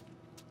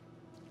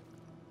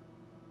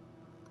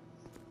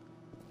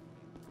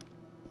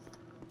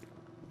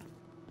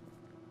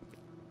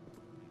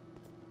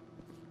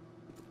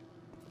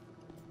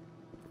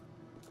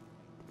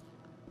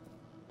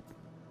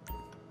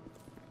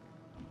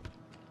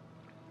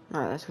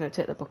 Alright, that's gonna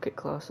take the bucket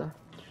closer.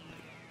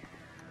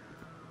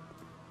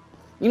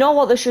 You know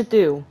what they should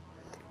do?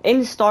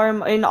 In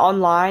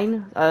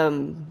online,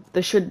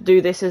 they should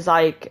do this as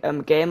like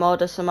game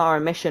mode or something, or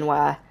a mission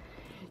where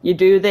you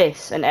do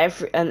this and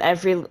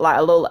every like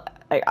a little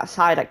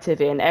side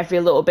activity, and every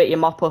little bit you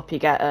mop up you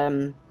get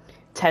 $10,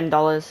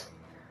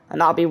 and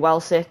that'll be well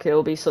sick.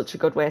 It'll be such a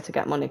good way to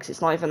get money because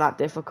it's not even that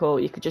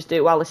difficult. You could just do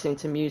it while listening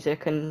to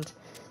music, and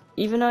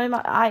even though it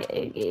might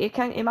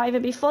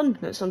even be fun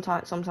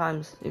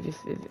sometimes if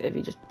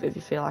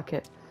you feel like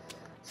it.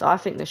 So I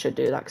think they should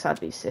do that because that'd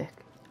be sick.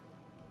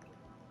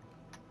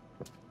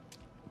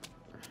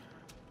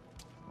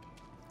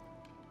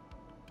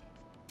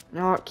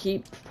 No,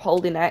 keep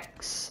holding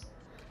X.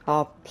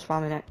 Or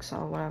spamming X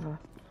or whatever.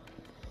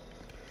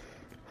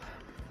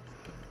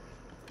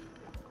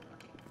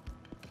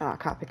 Oh, I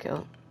can't pick it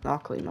up. I'll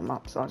clean my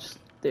map, so I'll just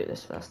do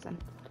this first then.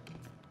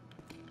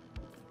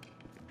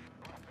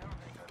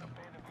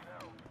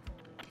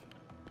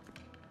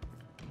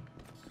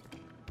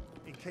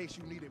 In case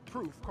you needed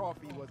proof,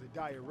 coffee was a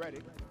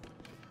diuretic.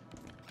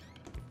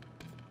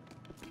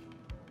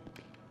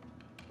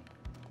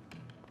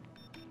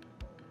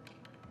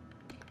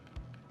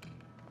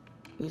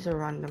 These are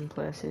random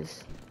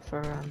places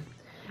for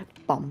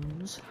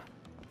bombs.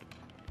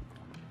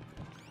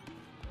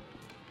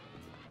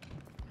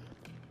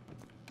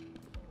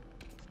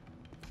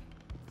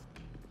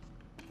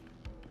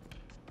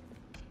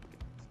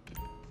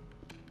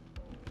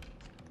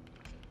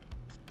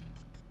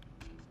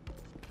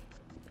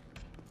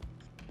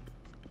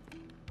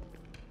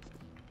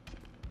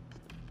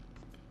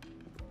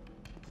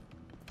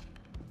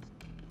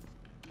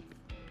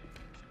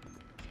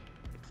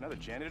 Another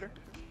janitor?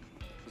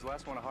 Was the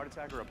last one a heart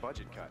attack or a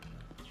budget cut?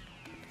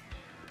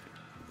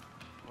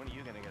 When are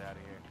you gonna get out of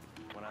here?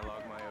 When I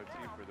log my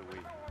OT for the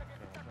week.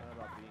 It's not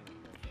about being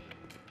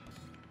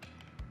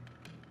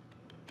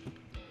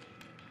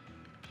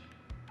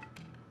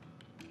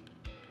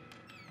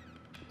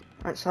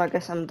Right, so I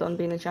guess I'm done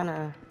being a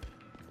janitor.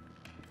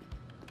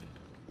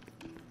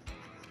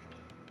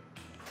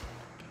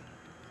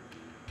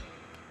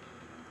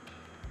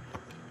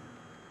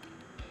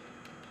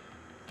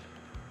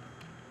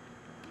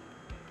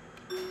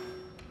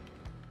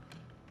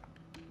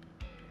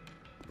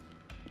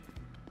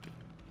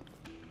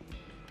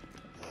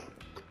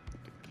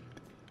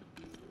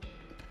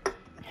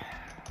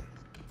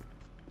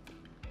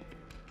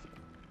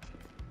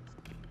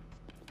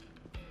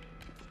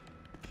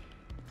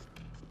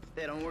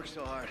 Hey, don't work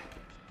so hard.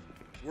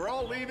 We're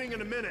all leaving in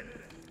a minute.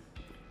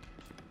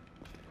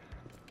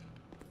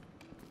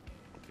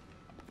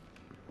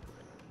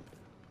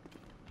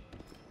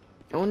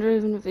 I wonder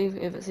even if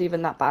it's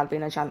even that bad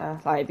being a janitor.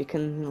 Like, if you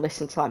can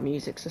listen to like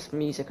music or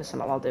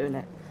something while doing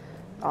it,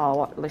 or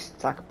what, listen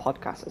to like a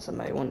podcast or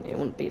something. It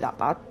wouldn't be that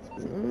bad.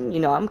 You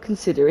know, I'm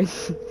considering.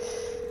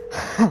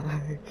 I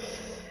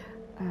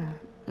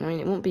mean,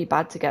 it wouldn't be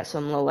bad to get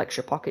some little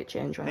extra pocket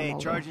change when I'm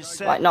older. Charge is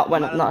set. Like, not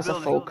Out of the as a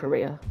full building.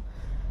 career.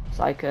 It's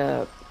like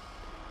a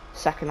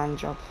second-hand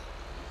job.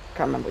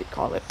 Can't remember what you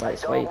call it, but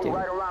it's where you do.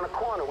 Right around the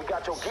corner. We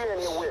got your gear in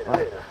here with.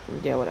 Like,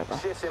 yeah, whatever.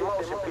 Shit's in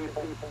motion,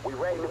 people. We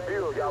ready to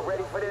build. Y'all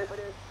ready for this?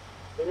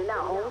 In and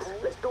out, Holmes.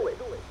 Let's do it.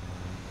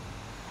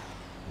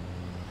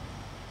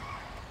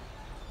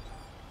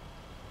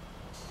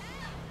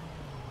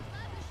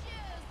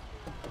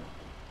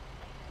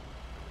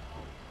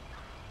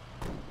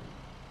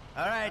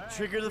 All right,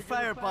 trigger the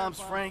fire bombs,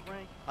 Frank.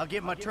 I'll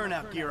get my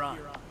turnout gear on.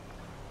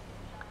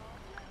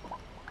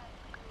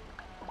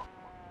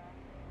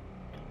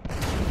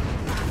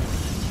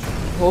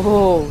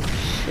 Oh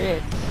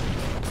shit!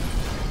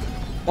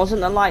 Wasn't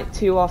there like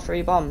 2 or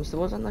 3 bombs? There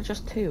wasn't there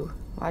just 2?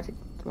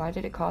 Why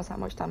did it cause that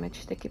much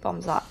damage? Sticky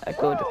bombs that are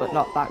good, but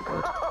not that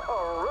good.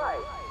 All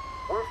right.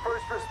 We're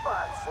first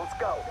response. Let's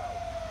go.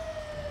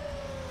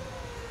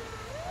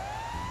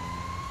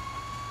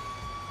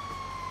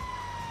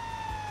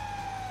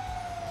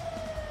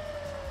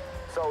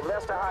 So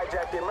Lester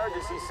hijacked the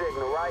emergency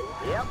signal, right?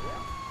 Yep.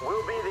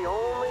 We'll be the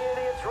only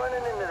idiots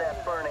running into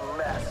that burning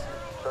mess.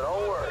 So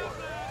don't worry.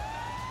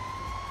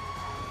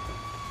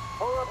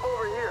 Pull up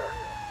over here.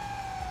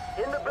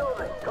 In the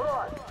building. Come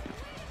on.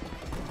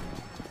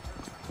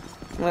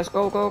 Let's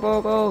go, go,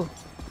 go, go!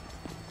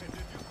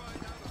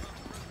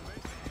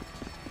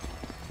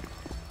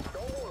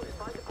 Don't worry.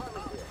 Find the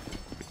apartment here.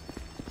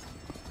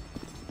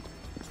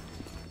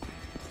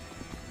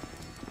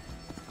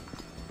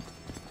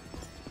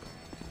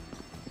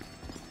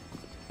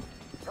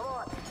 Come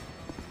on.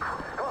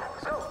 Come on,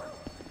 let's go.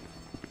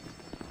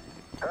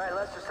 All right,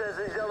 Lester says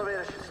these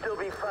elevators should still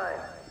be fine.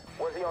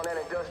 Was he on that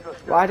industrial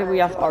strip? Why do we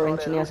have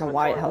orange and he has a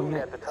white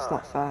helmet? It's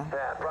not fair.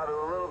 Yeah, probably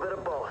a little bit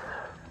of both.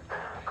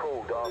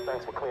 Cool, dog.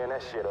 Thanks for clearing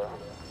that shit up.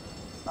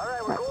 All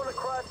right, we're going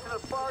across to the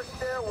far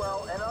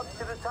stairwell and up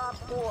to the top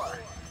floor.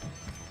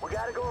 We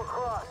gotta go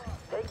across.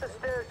 Take the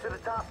stairs to the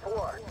top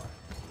floor.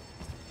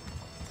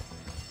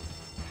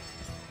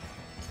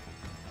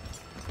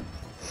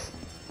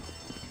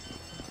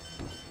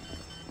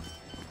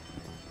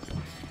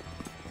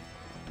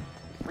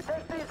 We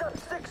take these up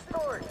 6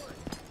 stories.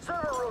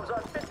 Server rooms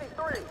on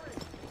 53.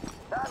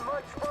 Not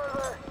much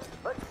further.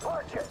 Let's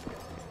punch it.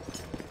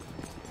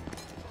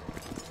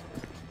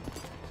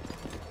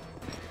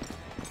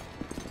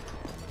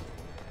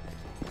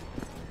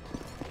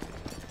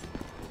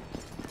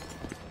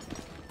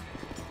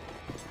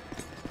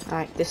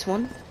 Alright, this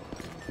one.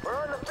 We're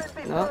on the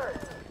 53rd. No.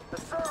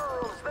 The server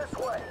room's this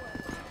way.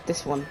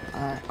 This one.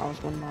 Alright, I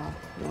was one off.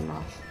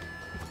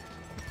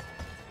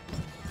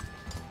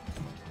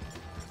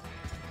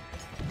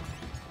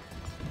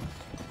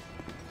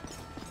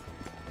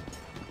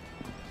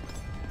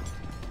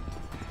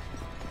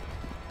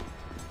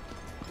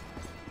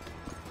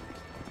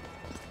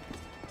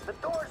 The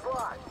door's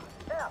locked.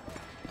 Now,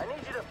 I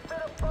need you to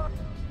fit a bomb.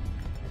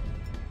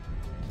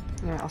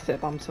 Yeah, I'll fit a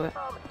bomb to it.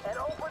 And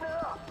open it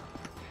up.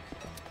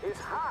 It's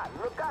hot.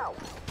 Look out.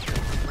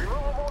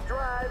 Removable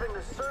drive and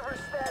the server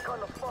stack on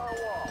the far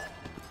wall.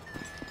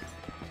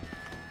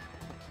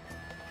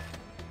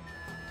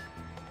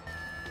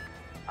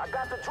 I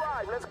got the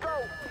drive. Let's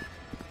go.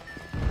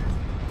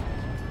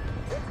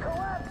 It's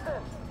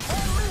collapsing.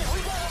 Henry, we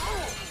gotta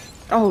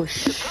move. Oh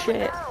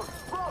shit.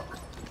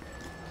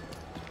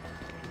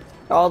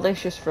 All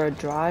this just for a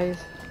drive.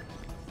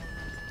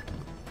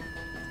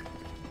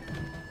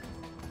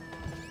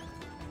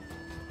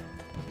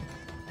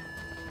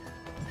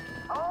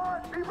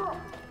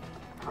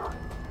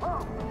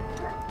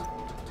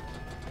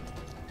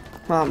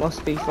 That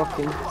must be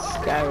fucking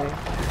scary.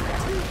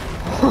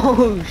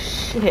 Oh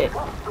shit.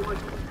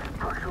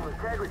 Structural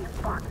integrity.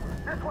 Fuck.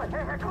 This way.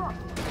 Hey, come on.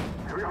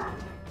 Here we are.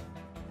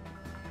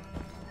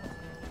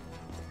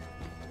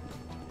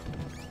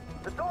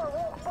 The door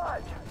won't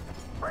budge.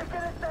 Breaking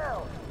it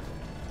down.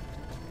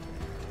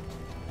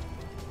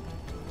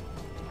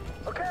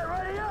 Okay,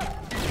 ready up.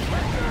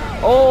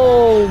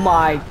 Oh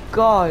my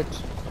god.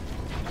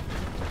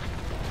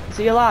 Is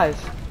he alive?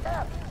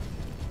 F.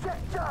 Check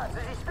Johns.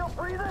 Is he still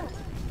breathing?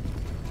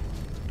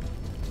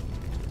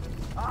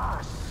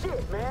 Ah,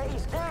 shit, man.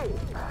 He's dead.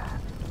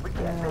 We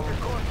can't take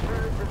a course through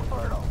this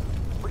inferno.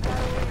 We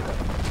gotta leave him.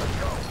 Let's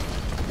go.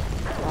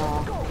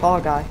 Oh,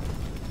 poor guy.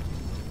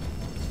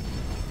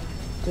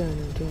 We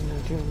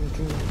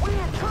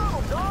in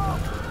trouble, dog.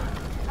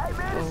 Hey,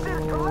 man, this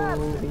shit's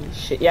collapsing. Holy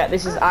shit. Yeah,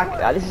 this is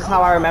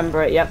how I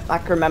remember it. Yep, I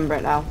can remember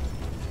it now.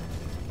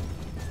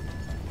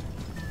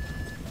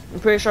 I'm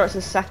pretty sure it's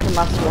the second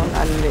last one,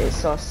 and it's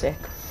so sick.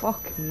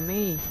 Fuck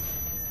me.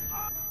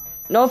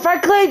 No,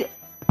 Franklin!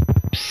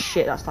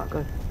 Shit, that's not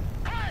good.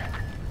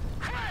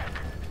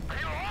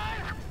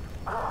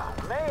 Oh,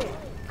 man,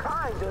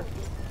 kinda.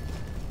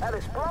 That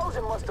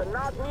explosion must have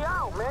knocked me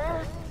out,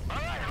 man.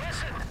 Alright,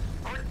 listen.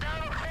 We're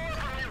down a floor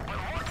from you, but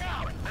look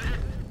out.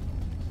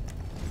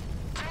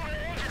 Two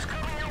agents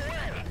coming your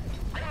way.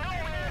 They know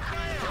we ain't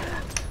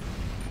crazy.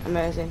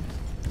 Amazing.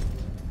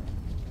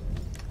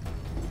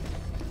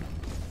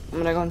 I'm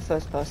gonna go in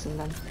first person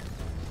then,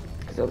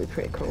 because it'll be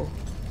pretty cool.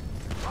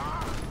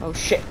 Oh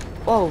shit!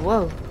 Whoa,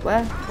 whoa,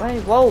 where?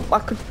 Whoa!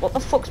 What the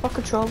fuck's my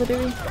controller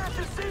doing? Can't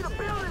you see the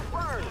building's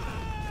burned?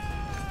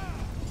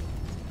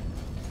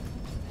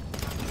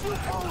 You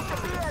fools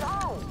should be at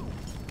home.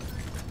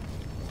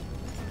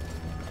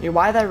 Yeah,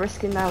 why they're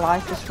risking their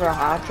life just for a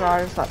hard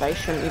drive that they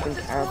shouldn't even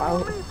care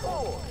about?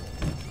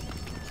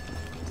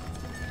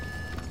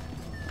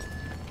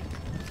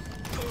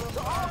 The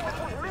office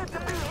was meant to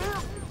be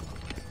here.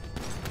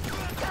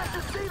 Can't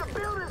you see the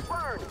building's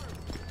burned?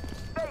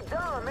 Stay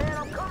down, man.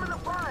 I'm coming to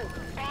find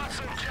you.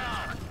 Awesome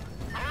job.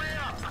 Hurry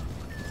up.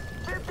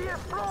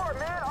 50th floor,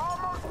 man.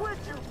 Almost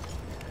with you.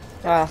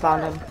 Yeah, I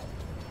found him.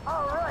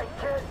 All right,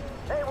 kid.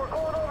 Hey, we're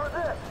going over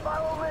this.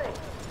 Follow me.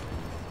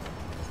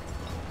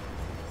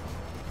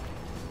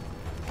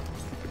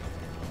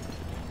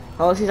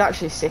 Oh, this is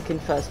actually sick in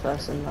first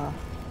person though.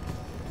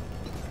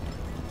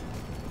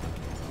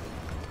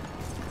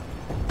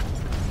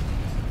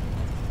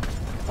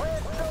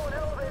 Redstone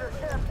elevator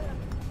shaft.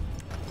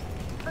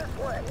 This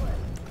way.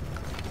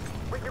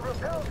 We can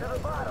rappel to the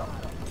bottom.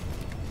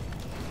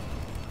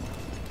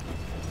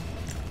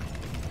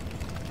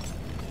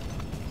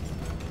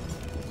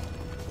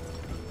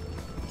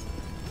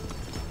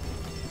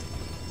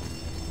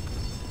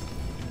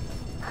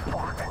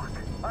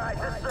 Alright,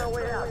 this is our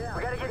way out.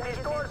 We gotta get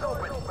these doors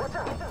open. What's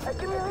up? Hey,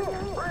 give me a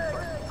hand.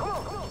 Briggs, come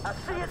on. I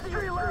see it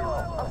street level.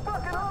 I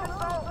fucking hope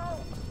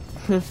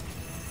so.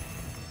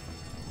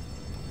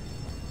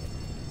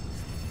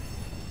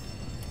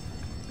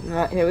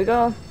 Alright, here we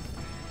go.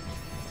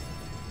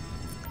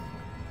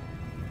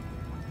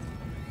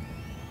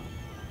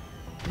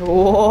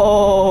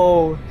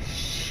 Whoa,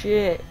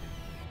 shit.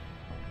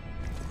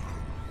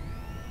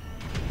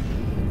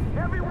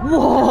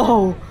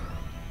 Whoa.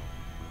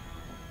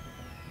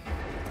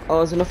 Oh,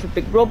 there's enough of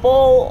big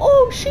rubble.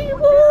 Oh shit.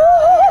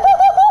 Whoa.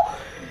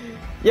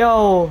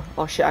 Yo.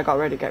 Oh shit, I got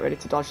ready. Get ready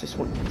to dodge this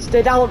one.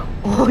 Stay down.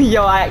 Oh,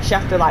 yo, I actually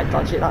have to like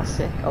dodge it. That's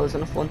sick. Oh, there's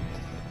enough one.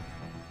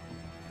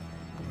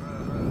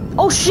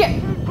 Oh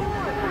shit.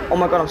 Oh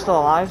my god, I'm still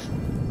alive.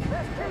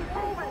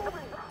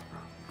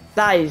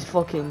 That is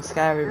fucking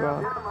scary,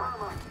 bro.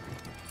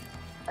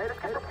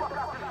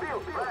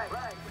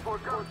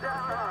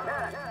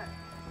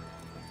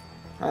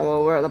 Alright,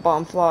 well, we're at the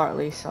bottom floor at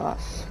least, so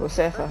we're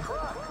safer.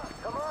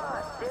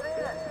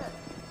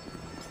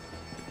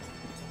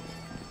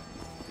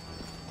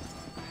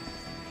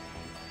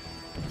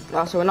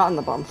 Oh, so we're not on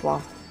the bottom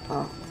floor.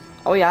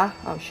 Oh yeah?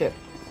 Oh shit.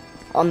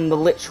 On the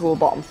literal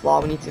bottom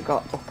floor, we need to go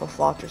upper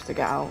floor just to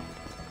get out.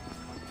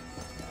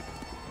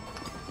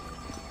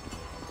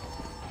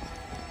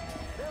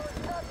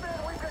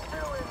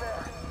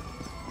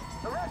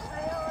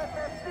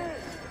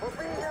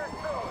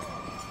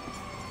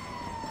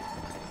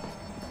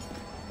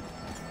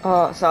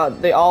 Oh, so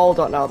they all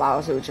don't know about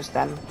us, it was just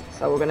them.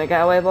 So we're gonna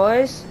get away,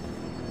 boys.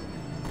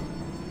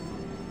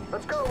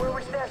 Let's go where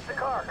we stashed the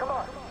car. Come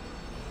on.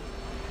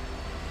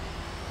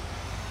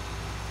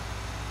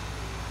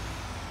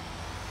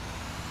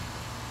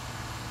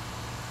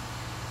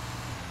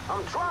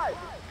 I'm driving.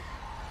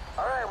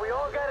 All right, we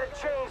all got to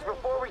change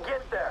before we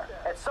get there.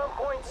 At some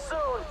point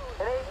soon,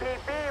 an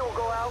APB will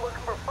go out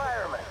looking for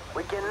firemen.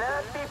 We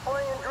cannot be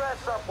playing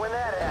dress up when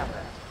that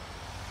happens.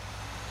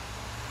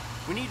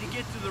 We need to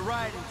get to the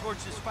ride and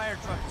torch this fire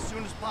truck as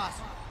soon as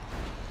possible.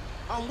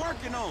 I'm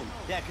working on it.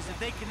 Yeah, because if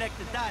they connect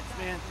the dots,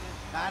 man,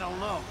 I don't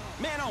know.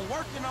 Man, I'm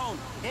working on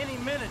it. Any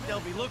minute,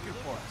 they'll be looking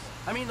for us.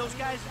 I mean, those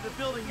guys in the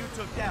building you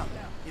took down.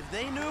 If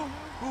they knew,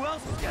 who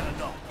else is gonna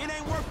know? It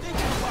ain't worth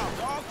thinking about,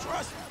 dog.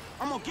 Trust me.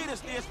 I'm gonna get us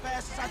there as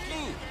fast as I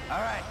can.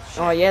 All right.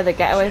 Oh yeah, the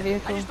getaway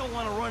vehicle. I just don't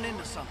want to run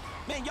into something.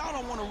 Man, y'all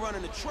don't want to run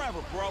into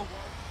Trevor, bro.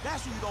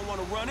 That's who you don't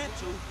want to run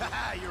into.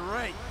 You're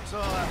right.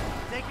 So,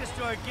 take us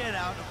to our get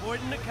out,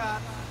 avoiding the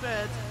cops, the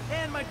feds,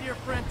 and my dear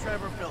friend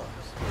Trevor Phillips.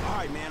 All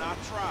right, man, I'll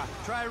try.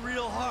 Try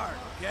real hard,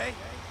 okay?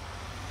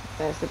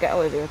 There's the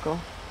getaway vehicle.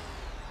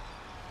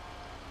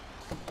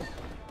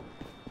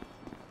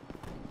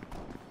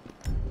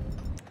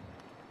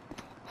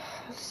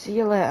 See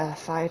you later,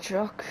 fire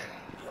truck.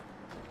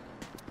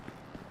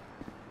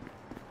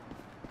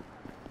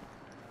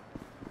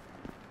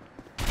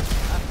 I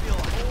feel a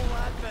whole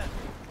lot better.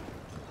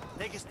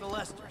 Take us to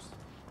Lester's.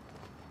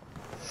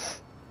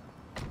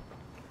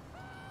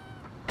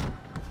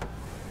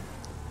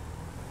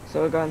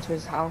 So we're going to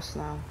his house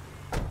now.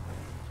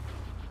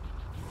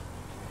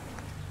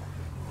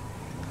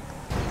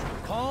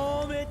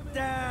 Calm it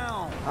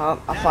down. I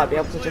thought I'd be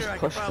able to just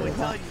push through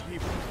that.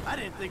 I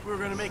didn't think we were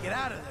gonna make it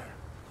out of there.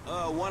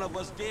 One of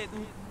us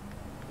didn't.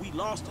 We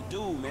lost a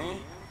dude, man.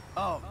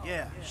 Oh,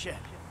 yeah, shit.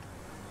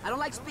 I don't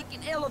like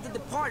speaking ill of the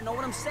departed, know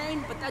what I'm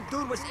saying? But that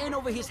dude was in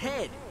over his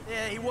head.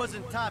 Yeah, he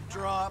wasn't top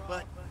draw,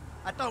 but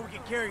I thought we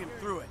could carry him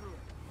through it.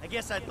 I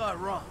guess I thought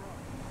wrong.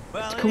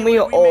 Well, Can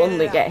anyway, we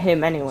only get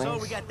him anyways? So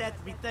we got that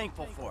to be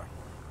thankful for.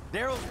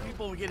 Daryl's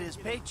people will get his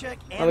paycheck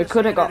and well, we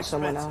could have got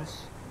expenses. someone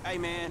else. Hey,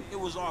 man, it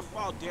was our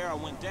fault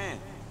Daryl went down.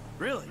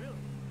 Really?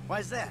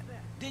 Why's that?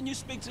 Didn't you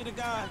speak to the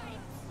guy?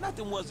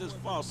 Nothing was his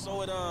fault,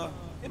 so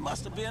it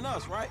must have been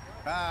us, right?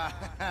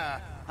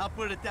 I'll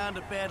put it down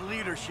to bad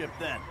leadership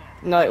then.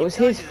 No, it was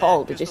his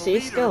fault. Did you see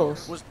his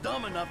skills? Was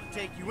dumb enough to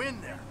take you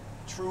in there.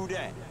 True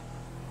that.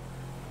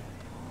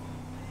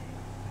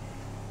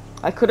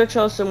 I could have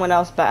chose someone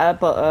else better,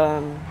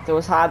 but there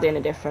was hardly any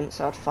difference,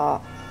 so I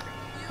thought,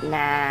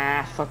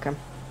 nah, fuck him.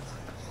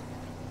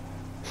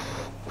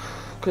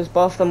 Because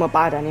both of them were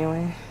bad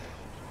anyway.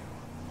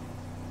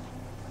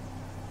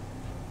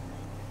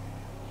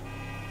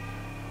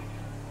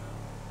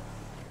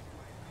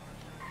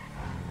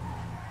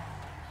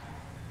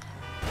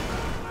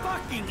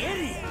 Fucking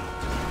idiot!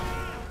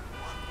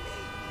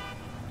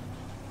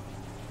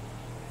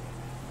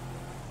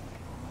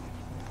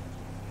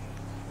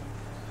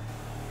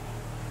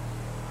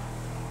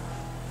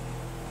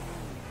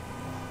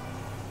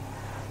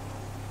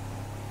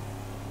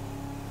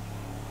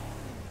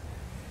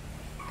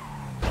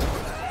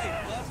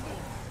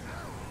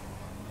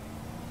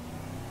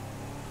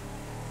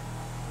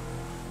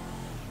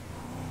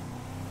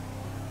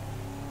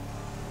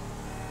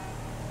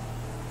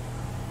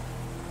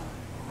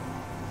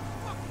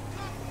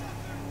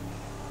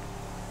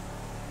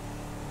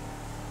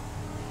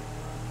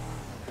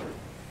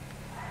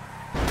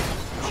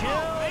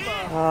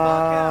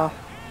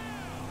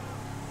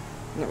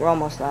 We're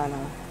almost there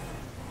now.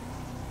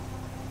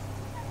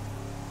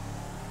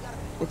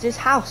 It's his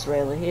house,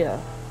 really, here.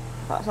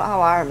 That's not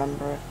how I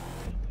remember it.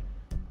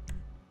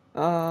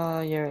 Oh,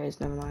 yeah, it is.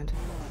 Never mind.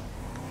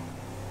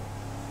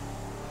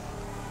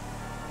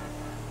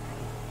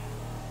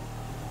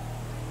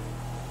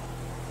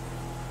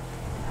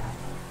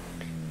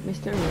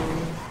 Mr.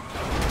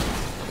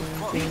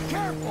 Well, be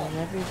careful.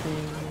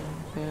 Everything.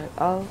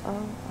 Oh,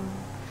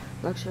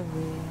 luxury.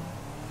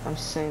 I'm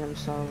saying I'm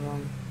so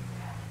wrong.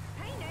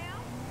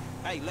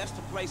 Hey, let's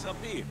the place up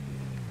here.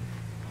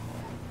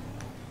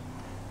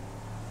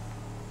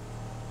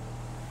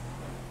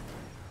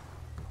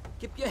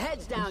 Keep your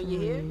heads down, you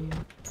hear?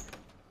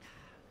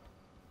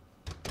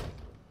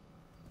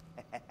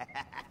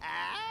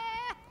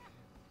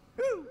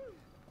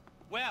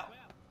 Well,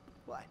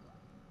 what?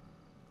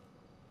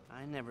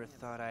 I never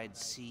thought I'd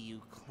see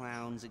you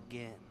clowns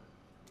again.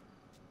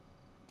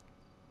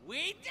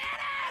 We did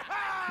it!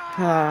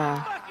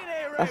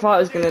 I thought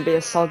it was going to be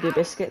a soggy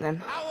biscuit then.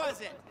 How was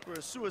it? For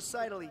a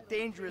suicidally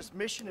dangerous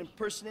mission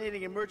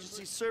impersonating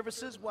emergency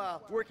services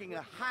while working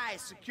a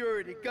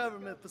high-security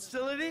government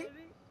facility,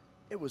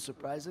 it was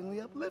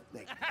surprisingly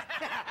uplifting.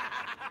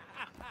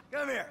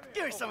 Come here,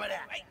 give me some of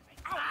that.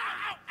 Ow,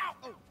 ow, ow,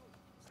 ow.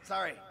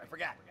 Sorry, I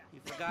forgot. You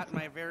forgot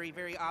my very,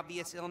 very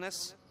obvious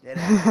illness? It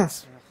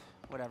happens.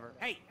 Whatever.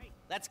 Hey,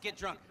 let's get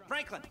drunk.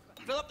 Franklin,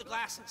 fill up the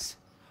glasses.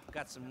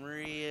 Got some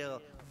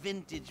real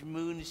vintage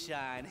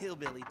moonshine,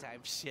 hillbilly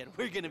type shit.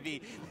 We're gonna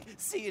be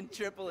seeing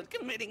triple and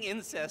committing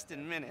incest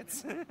in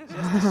minutes. Just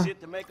the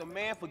shit to make a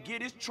man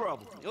forget his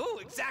trouble. Oh,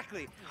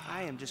 exactly.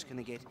 I am just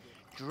gonna get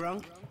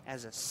drunk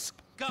as a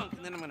skunk,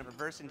 and then I'm gonna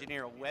reverse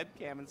engineer a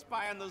webcam and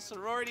spy on those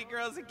sorority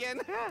girls again.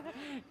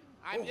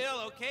 I'm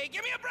ill, okay?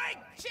 Give me a break!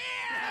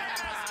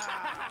 Cheers!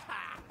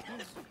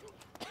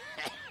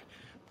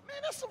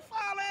 Man, that's some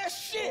foul-ass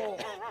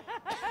shit.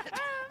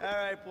 All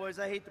right, boys,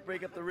 I hate to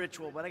break up the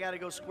ritual, but I gotta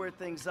go square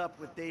things up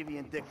with Davey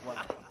and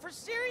Dickwad. For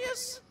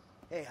serious?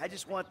 Hey, I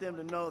just want them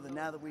to know that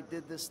now that we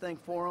did this thing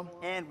for them,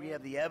 and we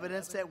have the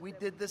evidence that we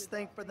did this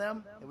thing for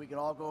them, that we can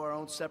all go our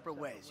own separate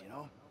ways, you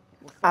know?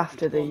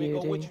 After the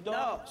UD.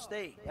 No,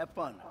 stay. Have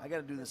fun. I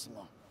gotta do this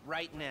alone.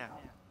 Right now.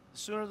 The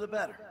sooner the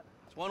better.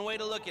 It's one way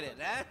to look at it,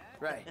 huh?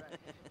 Right.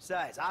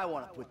 Besides, I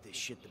want to put this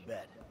shit to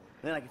bed.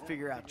 Then I can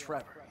figure out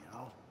Trevor, you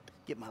know?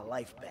 Get my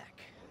life back.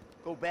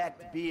 Go back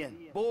to being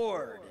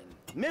bored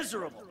and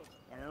miserable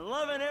and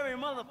loving every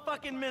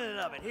motherfucking minute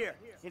of it. Here,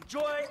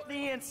 enjoy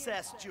the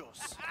incest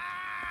juice.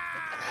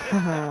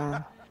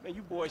 Man,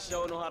 you boys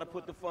sure know how to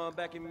put the fun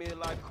back in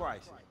midlife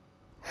crisis.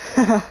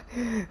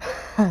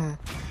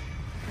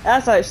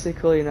 That's actually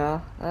cool, you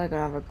know. They're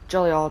gonna have a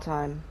jolly old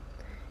time.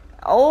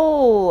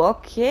 Oh,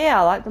 okay,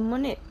 I like the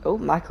money. Oh,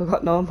 Michael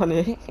got no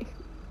money.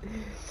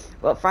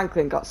 Well,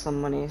 Franklin got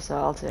some money, so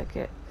I'll take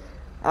it.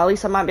 At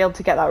least I might be able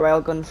to get that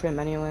railgun for him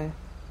anyway.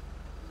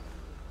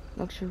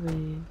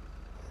 Luxury.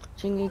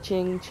 Chingy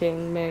ching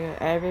ching, make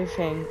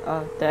everything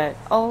that.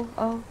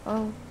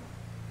 Oh.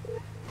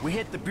 We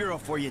hit the bureau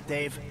for you,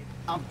 Dave.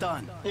 I'm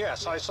done.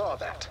 Yes, I saw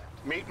that.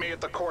 Meet me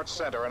at the court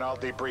center and I'll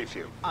debrief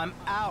you. I'm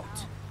out,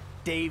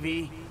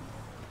 Davey.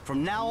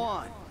 From now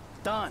on,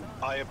 done.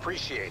 I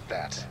appreciate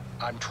that.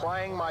 I'm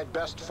trying my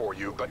best for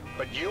you,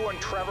 but you and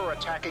Trevor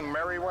attacking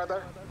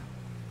Merryweather?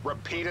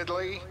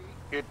 Repeatedly?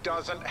 It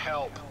doesn't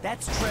help.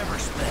 That's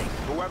Trevor's thing.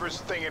 Whoever's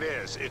thing it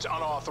is, it's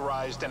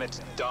unauthorized and it's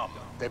dumb.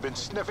 They've been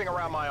sniffing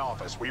around my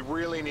office. We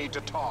really need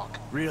to talk.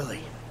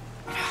 Really?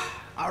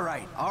 All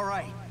right.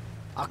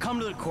 I'll come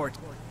to the court.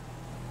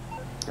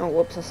 Oh,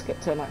 whoops, I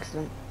skipped to an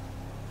accident.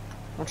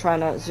 I'm trying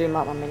to zoom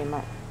out my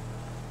mini-map.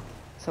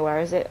 So where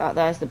is it?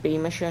 There's the B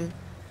mission.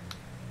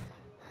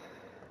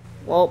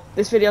 Well,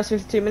 this video's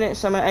 52 minutes,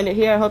 so I'm going to end it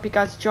here. I hope you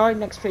guys enjoyed.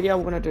 Next video,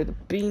 we're going to do the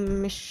B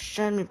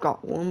mission. We've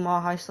got one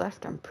more heist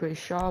left, I'm pretty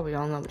sure. We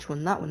all know which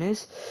one that one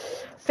is.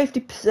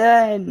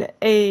 50%!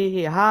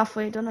 Hey,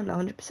 halfway done on the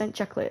 100%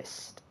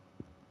 checklist.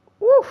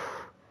 Woo!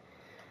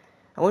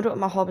 I wonder what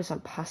my hobbies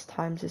and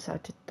pastimes is I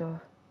did though.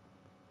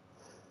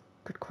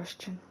 Good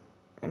question.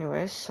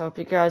 Anyways, hope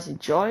you guys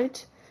enjoyed.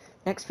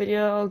 Next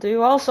video I'll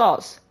do all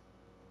sorts.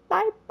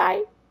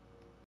 Bye.